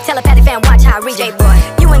 Telepathic fan, watch how I reach. Boy,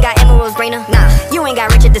 you ain't got emeralds greener. Nah, you ain't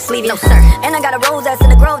got Richard the Sleevey. No sir. And I got a rose that's in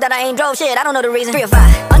the grove that I ain't drove. Shit, I don't know the reason. 3 or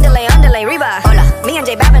 5. Underlay, revive. Hola. Me and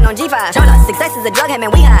J Bappin' on G5. Hola. Success is a drug, him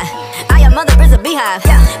and we high. I am mother is a beehive.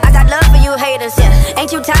 I got love for you haters.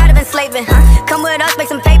 Ain't you tired of enslaving? Come with us, make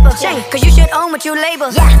some paper. Cause you should own what you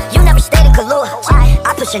label. You never stayed in Kahlua.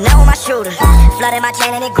 I put Chanel on my shooter. Flooded my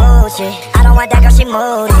chain and it Gucci. I don't want that girl, she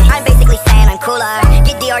moody. I'm basically saying I'm cooler.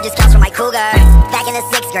 Get Dior discounts from my cougar. Back in the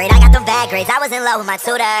 6th grade, I got them bad grades. I was in love with my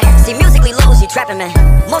tutor. See, musically loose, you trapping me.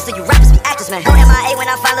 Most of you rappers be actors, man. Go MIA when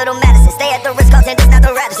I find little medicine. Stay at the Ritz-Carlton, this not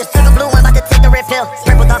the rap. Just took a blue one, about to take the red pill.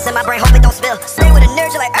 Purple thoughts in my brain, hope it don't spill. Stay with a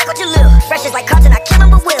nerd, you like Urkel, you little. Fresh is like Carlton, I kill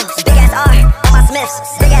him but will. Big ass R on my Smiths.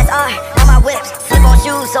 Big ass R on my whips. Slip on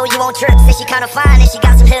shoes so you won't trip. Say she kinda fine and she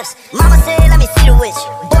got some hips. Mama said, let me see the witch.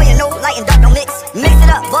 Boy, you know, light and dark don't mix. Mix it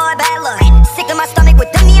up, boy, bad luck. Sick to my stomach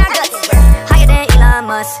with them neon guts. Higher than Elon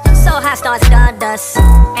Musk, so high stars eat our dust.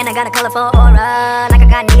 And I got a colorful aura, like I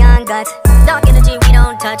got neon guts. Dark energy we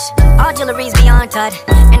don't touch, all jewelry's beyond touch.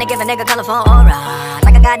 And I give a nigga colorful aura,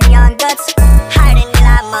 like I got neon guts. Higher than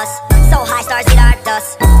Elon Musk, so high stars eat our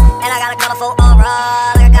dust. And I got a colorful aura,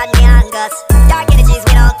 like I got neon guts. Dark energies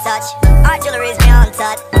we don't touch, our jewelry's beyond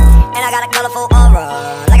touch. And I got a colorful aura,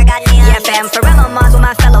 like I got neon guts. Fam, Pharrell on Mars with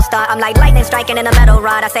my fellow star. I'm like lightning striking in a metal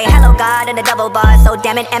rod. I say hello God in the double bar. So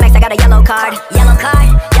damn it, MX, I got a yellow card. Yellow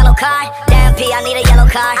card, yellow card. Damn P, I need a yellow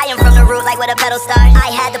card. I am from the root like where the pedal start.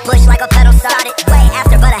 I had to push like a pedal started. Way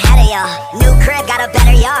after but ahead of y'all. New crib, got a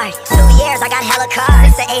better yard. 2 years, I got hella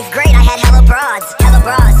cars. Since the 8th grade, I had hella broads. Hella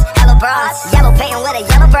bras, hella bras. Yellow painting with a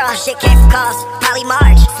yellow bra. Shit came from cost, Polly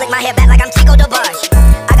Marge. Slick my hair back like I'm Chico DeBarge.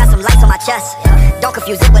 I got some lights on my chest. Don't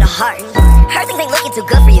confuse it with a heart. Heard things ain't looking too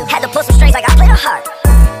good for you. Had to pull some strings like I played a harp.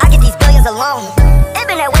 I get these billions alone. It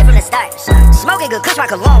been that way from the start. Smoking good kush, my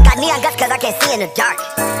cologne. Got neon guts cause I can't see in the dark.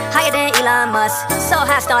 Higher than Elon Musk, so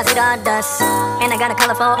high stars eat our dust. And I got a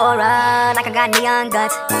colorful aura, like I got neon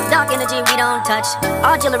guts. Dark energy we don't touch,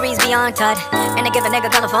 all jewelry's beyond touch. And I give a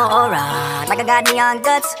nigga colorful aura, like I got neon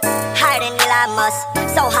guts. Higher than Elon Musk,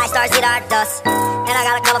 so high stars eat our dust. And I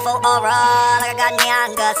got a colorful aura, like I got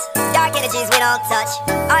neon guts. Dark energies we don't touch,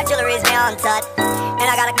 our jewelry's beyond touch. And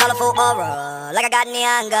I got a colorful aura, like I got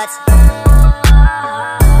neon guts.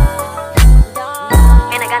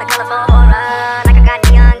 And I got a colorful aura, like I got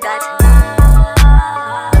neon guts.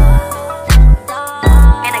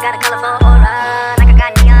 And I got a colorful aura, like I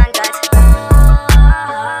got neon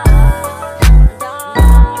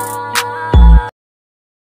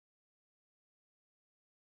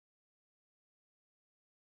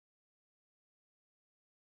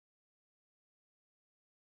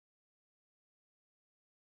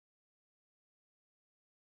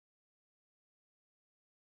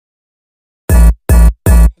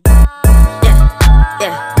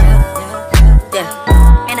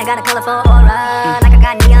guts. And I got a colorful aura, like I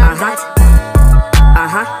got neon guts.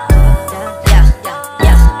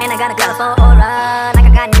 And I got a colorful aura, like I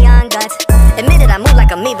got neon guts. Admitted I move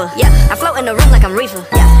like amoeba. I float in the room like I'm reefer.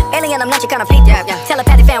 Alien, I'm not your kind of people.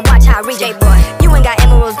 Telepathic fan, watch how I reach. Boy, you ain't got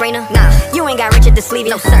emeralds greener. Nah, you ain't got Richard the Sleevey.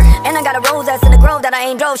 No sir. And I got a rose that's in the grove that I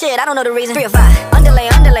ain't drove. Shit, I don't know the reason. 3 or 5.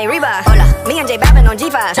 Underlay, revive. Hola. Me and J Bappin' on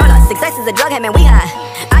G5. Hola. Success is a drug, him and we high.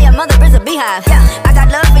 I am mother is a beehive. I got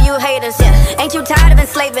love for you haters. Ain't you tired of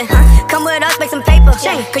enslaving? Come with us, make some paper.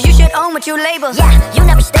 Cause you should own what you label. You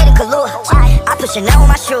never stayed in Kahlua. I put put Chanel on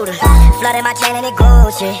my shooter. Flooded my chain and it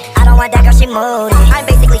Gucci. I don't want that girl, she moody. I'm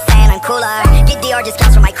basically saying I'm cooler. Get Dior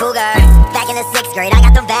discounts from my cougar. Back in the 6th grade, I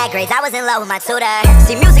got them bad grades. I was in love with my tutor.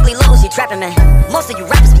 See, musically loose, you trapping me. Most of you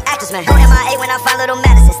rappers be actors, man. Go MIA when I find little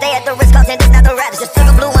medicine. Stay at the Ritz-Carlton, this not the raps. Just took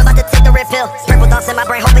a blue one, about to take the red pill. Purple thoughts in my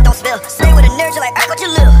brain, hope it don't spill. Stay with a nerd, you like Urkel,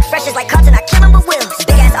 you little. Fresh is like Carlton, I kill him but will.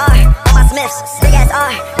 Big ass R on my Smiths. Big ass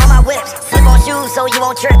R on my whips. Slip on shoes so you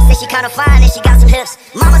won't trip. Say she kinda fine and she got some hips.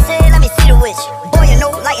 Mama said, let me see the witch. Boy, you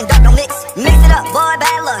know, light and dark don't mix. Mix it up, boy,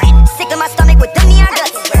 bad luck. Sick to my stomach with them neon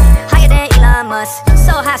guts. Higher than Elon Musk,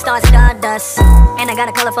 so high stars stardust. And I got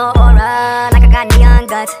a colorful aura, like I got neon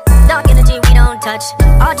guts. Dark energy we don't touch,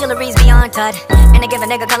 all jewelry's beyond touch. And I give a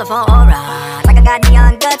nigga colorful aura, like I got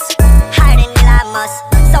neon guts. Higher than Elon Musk,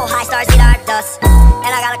 so high stars eat our dust.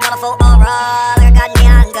 And I got a colorful aura, like I got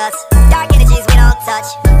neon guts. Dark energies we don't touch,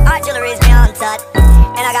 our jewelry's beyond touch.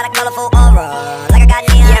 And I got a colorful aura, like I got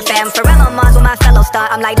neon guts. Yeah, fam, Pharrell on Mars with my fellow star.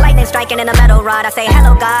 I'm like lightning striking in a metal rod. I say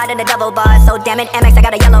hello God in the double bar. So damn it, MX, I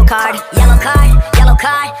got a yellow card. Yellow card, yellow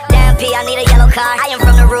card. Damn P, I need a yellow card. I am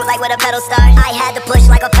from the root like with a pedal start. I had to push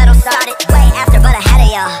like a pedal started. Way after but ahead of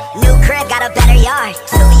y'all. New crib, got a better yard.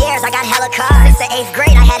 2 years, I got hella cars. Since the 8th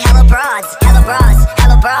grade, I had hella broads. Hella bras,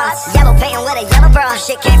 hella bras. Yellow painting with a yellow bra.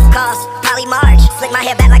 Shit came from cost, probably March. Slick my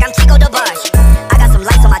hair back like I'm Chico DeBarge. I got some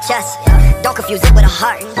lights on my chest. Don't confuse it with a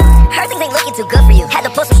heart. Heard things ain't looking too good for you. Had to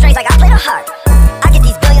pull some strings like I played a harp. I get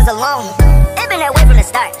these billions alone. It been that way from the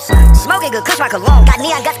start. Smoking good, kush my cologne. Got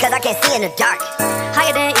neon guts cause I can't see in the dark.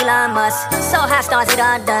 Higher than Elon Musk, so high stars eat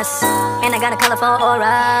our dust. And I got a colorful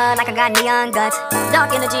aura, like I got neon guts.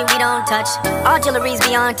 Dark energy we don't touch, all jewelry's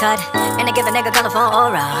beyond touch. And I give a nigga colorful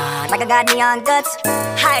aura, like I got neon guts.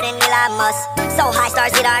 Higher than Elon Musk, so high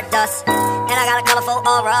stars eat our dust. And I got a colorful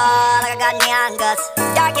aura, like I got neon guts.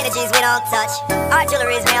 Dark energies we don't touch, our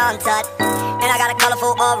jewelry's beyond touch. And I got a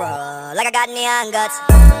colorful aura, like I got neon guts.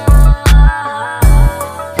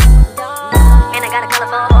 And I got a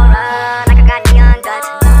colorful aura, like I got neon guts.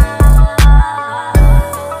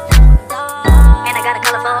 And I got a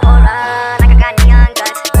colorful aura, like I got neon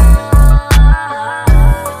guts.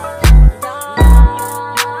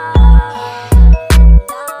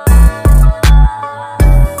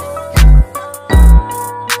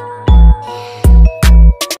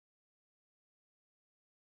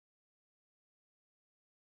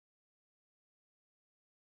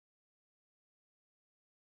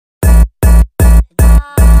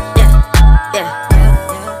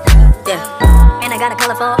 And I got a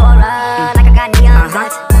colorful aura, like I got neon guts.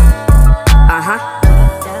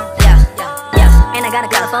 And I got a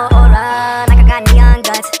colorful aura, like I got neon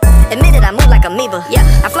guts. Admit it, I move like amoeba. Yeah,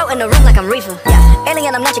 I float in the room like I'm reefer. Yeah,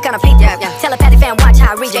 alien, I'm not your kind of people. Yeah. Telepathic fan, watch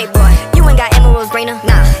how I read it. Boy, you ain't got emeralds, brainer.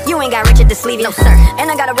 Nah, you ain't got Richard the Sleevey. No sir.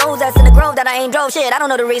 And I got a rose that's in the grove that I ain't drove. Shit, I don't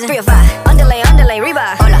know the reason. 3 or 5. Underlay,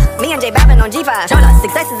 revive. Hola, me and J Bappin on G5. Chola,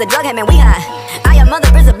 success is a drug, hey man, we high. I am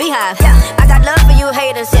mother is a beehive. Yeah, I got love for you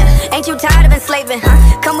haters. Yeah, ain't you tired of enslaving?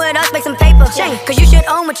 Come with us, make some paper. Yeah. Cause you should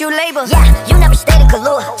own what you label. Yeah, you never stayed in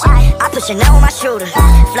Kahlua. I put Chanel on my shooter.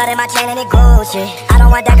 Flooded my chain and it Gucci. I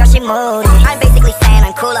don't want that girl, she moody. I'm basically saying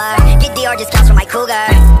I'm cooler. Get Dior discounts from my cougar.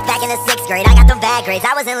 Back in the 6th grade, I got them bad grades.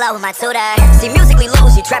 I was in love with my tutor. See, musically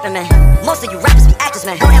loose, you trapping me. Most of you rappers be actors,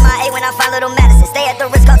 man. Go MIA when I find little medicine. Stay at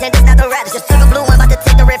the Ritz-Carlton, this not the raps. Just took a blue one, about to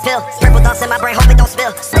take the red pill. Purple thoughts in my brain, hope it don't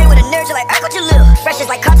spill. Stay with a nerd, you like Urkel, you little. Fresh is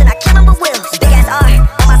like Carlton, I kill him but will. Big ass R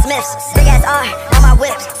on my Smiths. Big ass R on my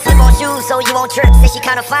whips. Slip on shoes so you won't trip. Say she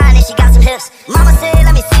kinda fine and she got some hips. Mama said,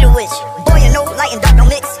 let me see the witch. Boy, you know, light and dark don't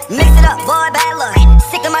mix. Mix it up, boy, bad luck.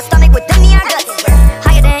 Sick to my stomach with them neon guts.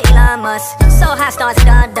 Higher than Elon Musk, so high stars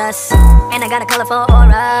stardust. And I got a colorful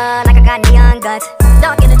aura, like I got neon guts.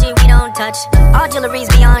 Dark energy we don't touch, all jewelry's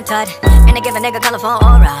beyond touch. And I give a nigga colorful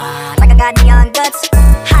aura, like I got neon guts.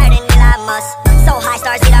 Higher than Elon Musk, so high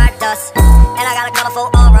stars eat our dust. And I got a colorful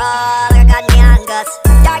aura, like I got neon guts.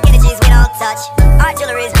 Dark energies we don't touch, our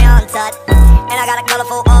jewelry's beyond touch. And I got a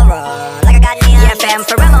colorful aura, like I got neon guts. Yeah fam,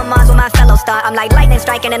 Pharrell on Mars with my fellow star. I'm like lightning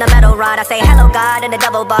striking in a metal rod. I say hello God in the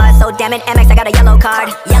double bar. So damn it, MX, I got a yellow card.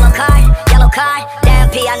 Yellow card, yellow card. Damn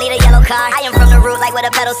P, I need a yellow card. I am from the root like with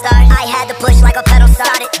a pedal start. I had to push like a pedal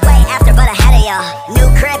started. Way after but ahead of y'all. New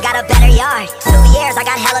crib, got a better yard. 2 years, I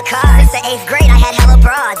got hella cars. Since the 8th grade, I had hella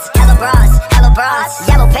broads. Hella bras, hella bras.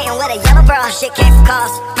 Yellow painting with a yellow bra. Shit came from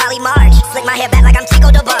cost, probably March. Slick my hair back like I'm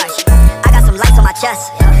Chico DeBarge. I got some lights on my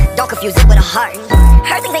chest. Don't confuse it with a heart.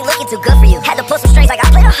 Heard things ain't looking too good for you. Had to pull some strings like I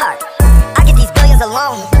played a harp. I get these billions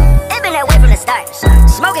alone. It been that way from the start. start.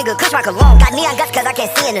 Smoking good kush, my cologne. Got neon guts cause I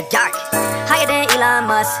can't see in the dark. Higher than Elon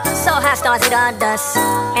Musk, so high stars hit our dust.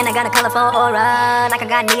 And I got a colorful aura, like I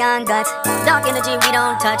got neon guts. Dark energy we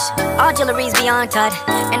don't touch, all jewelry's beyond touch.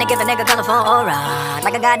 And I give a nigga colorful aura,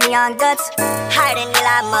 like I got neon guts. Higher than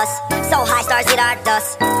Elon Musk, so high stars hit our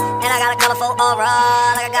dust. And I got a colorful aura,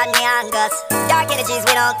 like I got neon guts. Dark energies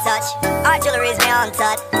we don't touch, our jewelry's beyond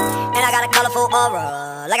touch. And I got a colorful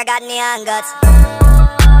aura, like I got neon guts.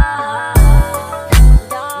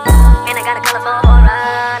 And I got a colorful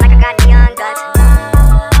aura, like I got neon guts.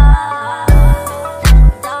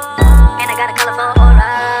 And I got a colorful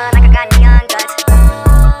aura, like I got neon guts.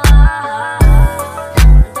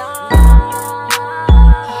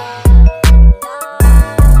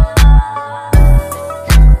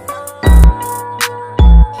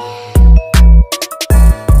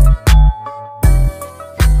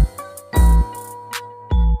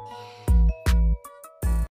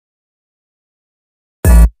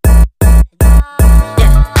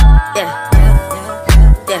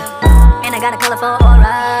 And I got a colorful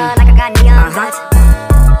aura, like I got neon guts.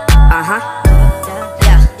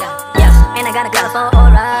 And I got a colorful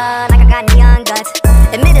aura, like I got neon guts.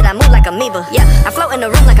 Admit it, I move like amoeba. I float in the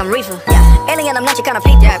room like I'm reefer. Alien, I'm not your kind of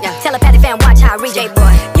people. Telepathy fan, watch how I read it.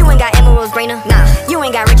 Boy, you ain't got emeralds, brainer. Nah, you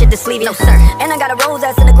ain't got Richard the Sleevey. No sir. And I got a rose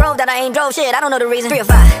that's in the grove that I ain't drove. Shit, I don't know the reason. 3 or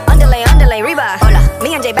 5. Underlay, revive. Hola.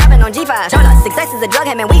 Me and J Bappin' on G5. Chola. Success is a drug,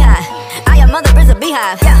 hey man, we high. I am mother is a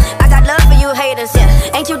beehive. I got love for you haters.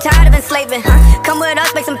 Ain't you tired of enslaving? Come with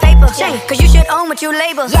us, make some paper. Cause you should own what you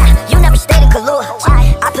label. You never stayed in Kahlua.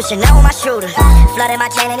 I put Chanel on my shooter. Flooded my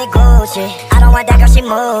chain and it Gucci. I don't want that girl, she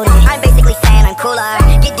moody. I'm basically saying I'm cooler.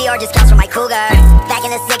 Get Dior discounts from my cougar. Back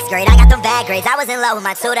in the 6th grade, I got the bad grades. I was in love with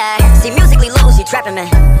my tutor. See, musically lose, you trapping me.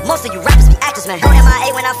 Most of you rappers be actors, man. Go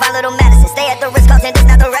MIA when I find little medicine. Stay at the Ritz-Carlton, this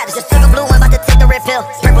not the Radisson. Just took a blue one, about to take the red pill.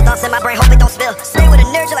 Purple thoughts in my brain, hope it don't spill. Stay with a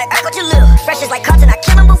nerd, you're like, what you live? Fresh is like Compton, I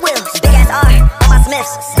kill 'em with wheels. Big ass R on my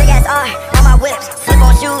Smiths. Big ass R on my whips. Slip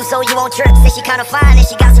on shoes so you won't trip. Say she kinda fine and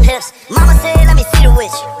she got some hips. Mama said, let me see the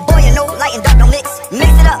witch. Boy, you know, light and dark don't mix.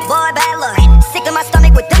 Mix it up, boy, bad luck. Sick to my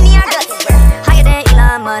stomach with them neon guts. Higher than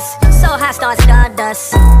Elon Musk, so high stars hit our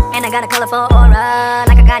dust. And I got a colorful aura,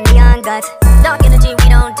 like I got neon guts. Dark energy we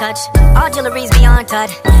don't touch, all jewelry's beyond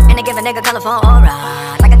touch. And I give a nigga colorful aura,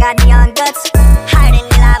 like I got neon guts. Higher than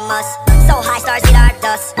Elon Musk, so high stars hit our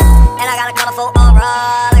dust. And I got a colorful aura,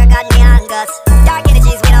 like I got neon guts. Dark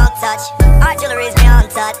energies we don't touch, our jewelry's beyond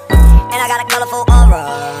touch. And I got a colorful aura,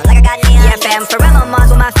 like I got neon guts. Fam, Pharrell on Mars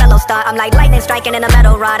with my fellow star. I'm like lightning striking in a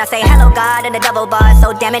metal rod. I say hello God in the double bar.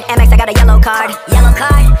 So damn it, MX, I got a yellow card. Yellow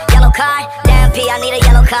card, yellow card. Damn P, I need a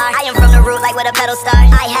yellow card. I am from the root like where the pedal start.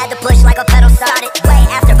 I had to push like a pedal started. Way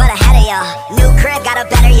after, but ahead of y'all. New crib, got a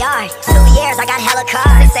better yard. 2 years, I got hella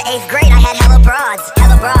cars. Since the 8th grade, I had hella broads.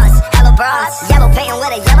 Hella bras, hella bras. Yellow painting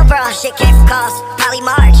with a yellow bra. Shit came from cars, Polly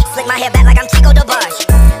Marge. Slick my hair back like I'm Chico DeBarge.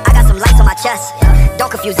 I got some lights on my chest. Don't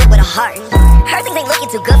confuse it with a heart. Heard things ain't looking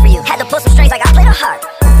too good for you. Had to pull some strings like I played a harp.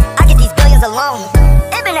 I get these billions alone.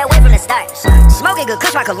 It been that way from the start. Smoking good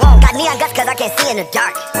kush, my cologne. Got neon guts cause I can't see in the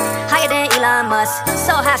dark. Higher than Elon Musk,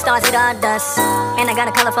 so high stars hit our dust. And I got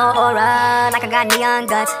a colorful aura, like I got neon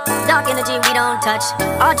guts. Dark energy we don't touch,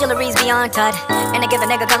 all jewelry's beyond touch. And I give a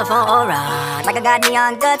nigga colorful aura, like I got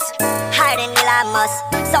neon guts. Higher than Elon Musk,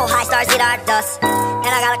 so high stars hit our dust.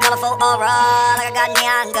 And I got a colorful aura, like I got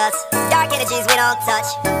neon guts. Dark energies we don't touch,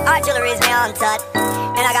 our jewelry's beyond touch.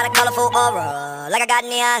 And I got a colorful aura, like I got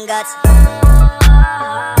neon guts.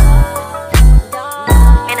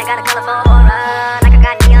 And I got a colorful aura, like I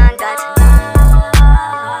got neon guts.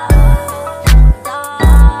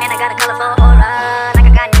 And I got a colorful aura, like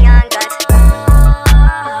I got neon guts.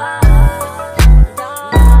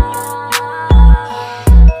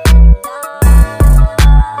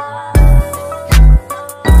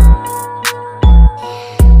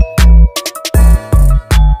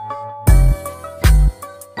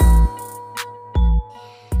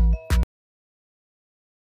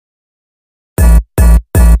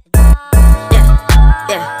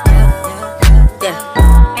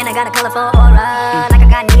 And I got a colorful aura, like I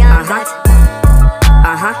got neon guts.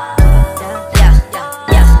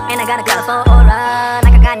 And I got a colorful aura,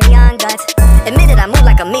 like I got neon guts. Admit it, I move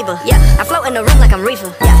like amoeba. I float in the room like I'm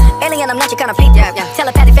reefer. Alien, I'm not your kind of people.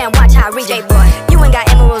 Telepathy fan, watch how I read it. Boy, you ain't got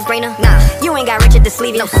emeralds, brainer. Nah, you ain't got Richard the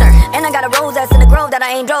Sleevey. No sir. And I got a rose that's in the grove that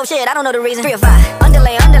I ain't drove. Shit, I don't know the reason. 3 or 5.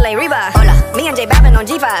 Underlay, revive. Hola. Me and J Bappin' on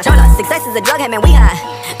G5. 25. Success is a drug, him and we high.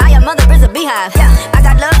 I am mother is a beehive. I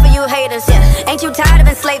got love for you haters. Ain't you tired of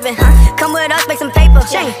enslaving? Come with us, make some paper.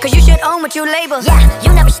 Cause you should own what you label. Yeah,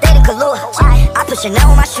 you never stayed in Kahlua. I put Chanel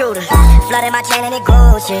on my shooter. Flooded my chain and it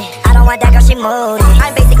Gucci. I don't want that girl, she moody.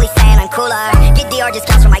 I'm basically saying I'm cooler. Get DR just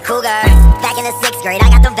counts for my cougar. Back in the 6th grade, I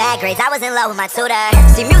got them bad grades. I was in love with my tutor.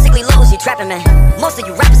 See, musically loose, you trapping, man. Most of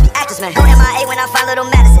you rappers be actors, man. Go MIA when I find little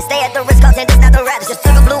medicine. Stay at the Ritz-Carlton, this not the rap. Just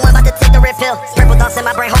took a blue one, about to take the red pill. Purple thoughts in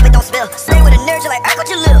my brain, hope it don't spill. Stay with a nerd, you like what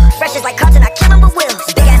you little. Fresh is like Carlton, I kill him but will.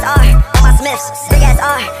 Big ass R on my Smiths. Big ass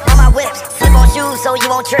R on my whips. Slip on shoes so you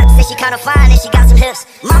won't trip. Say she kinda fine and she got some hips.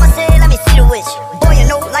 Mama said, let me see the witch. Boy, you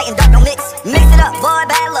know, light and dark don't mix. Mix it up, boy,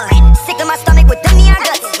 bad luck. Sick to my stomach with them neon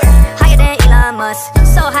guts. Higher than Elon Musk.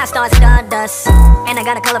 So high stars in the dust. And I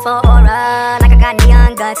got a colorful aura, like I got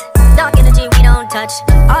neon guts. Dark energy we don't touch.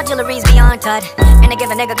 All jewelry's beyond touch. And they give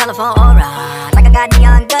a nigga colorful aura, like I got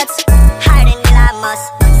neon guts. Higher than Elon Musk.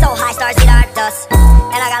 So high stars eat our dust.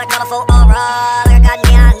 And I got a colorful aura, like I got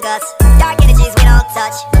neon guts. Dark energies we don't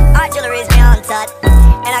touch. Our jewelry's beyond touch.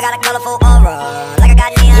 And I got a colorful aura, like I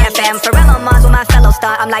got neon guts. Yeah, fam, Pharrell on Mars with my fellow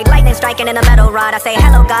star. I'm like lightning striking in a metal rod. I say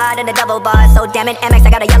hello God in the double bar. So damn it, MX, I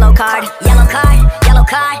got a yellow card. Yellow card, yellow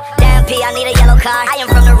card. Damn P, I need a yellow card. I am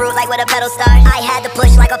from the root like where the pedal start. I had to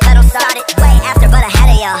push like a pedal started. Way after but ahead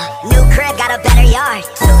of y'all. New crib, got a better yard.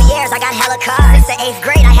 2 years, I got hella cars. Since the 8th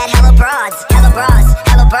grade, I had hella broads. Hella bras,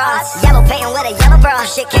 hella bras. Yellow painting with a yellow bra.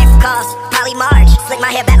 Shit came from cost, Polly Marge. Slick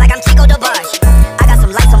my hair back like I'm Chico DeBarge. I got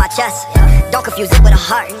some lights on my chest. Don't confuse it with a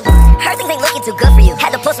heart. Heard things ain't looking too good for you.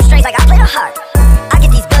 Had to pull some strings like I played a harp. I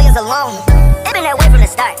get these billions alone. It been that way from the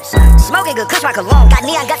start. Smoking good, kush my cologne. Got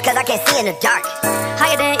neon guts cause I can't see in the dark.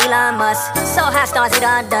 Higher than Elon Musk. So high stars in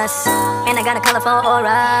the dust. And I got a colorful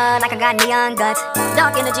aura, like I got neon guts.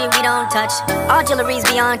 Dark energy we don't touch. All jewelry's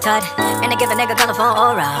beyond touch. And they give a nigga colorful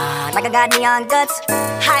aura, like I got neon guts.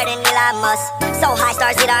 Higher than Elon Musk. So high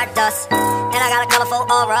stars eat our dust. And I got a colorful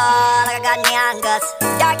aura, like I got neon guts.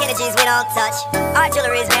 Dark energies we don't touch. Our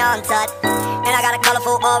jewelry's beyond touch. And I got a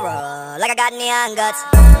colorful aura, like I got neon guts.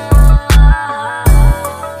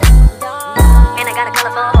 And I got a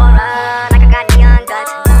colorful aura, like I got neon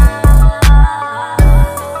guts.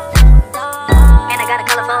 And I got a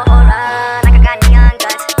colorful aura, like I got neon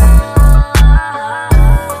guts.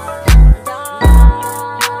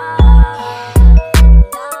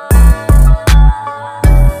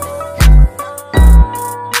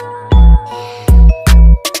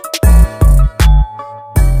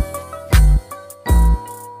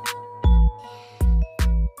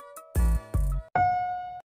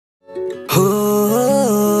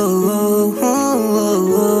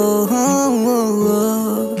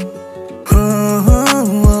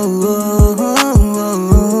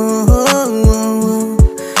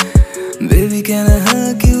 Baby, can I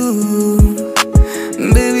hug you?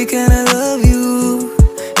 Baby, can I love you?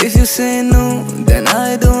 If you say no, then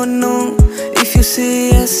I don't know. If you say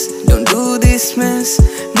yes, don't do this mess.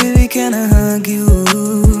 Baby, can I hug you?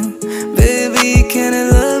 Baby, can I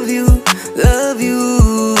love you? Love you.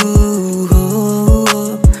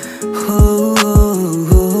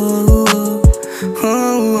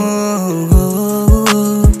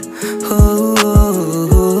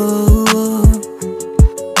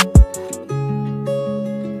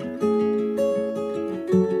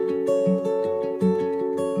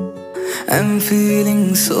 I'm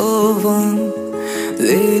feeling so warm.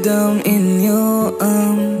 Lay down in your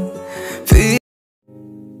arm.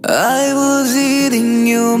 I was reading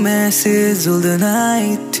your message all the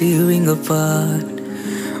night, tearing apart.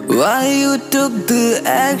 Why you took the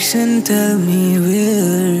action, tell me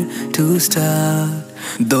where to start.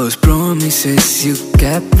 Those promises you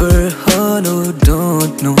kept were hollow,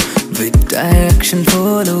 don't know which direction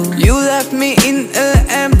follow. You left me in an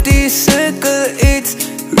empty circle, it's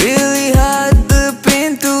really hard the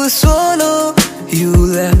pain to swallow. You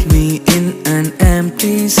left me in an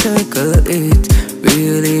empty circle, it's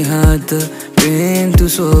really hard the pain to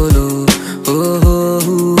swallow.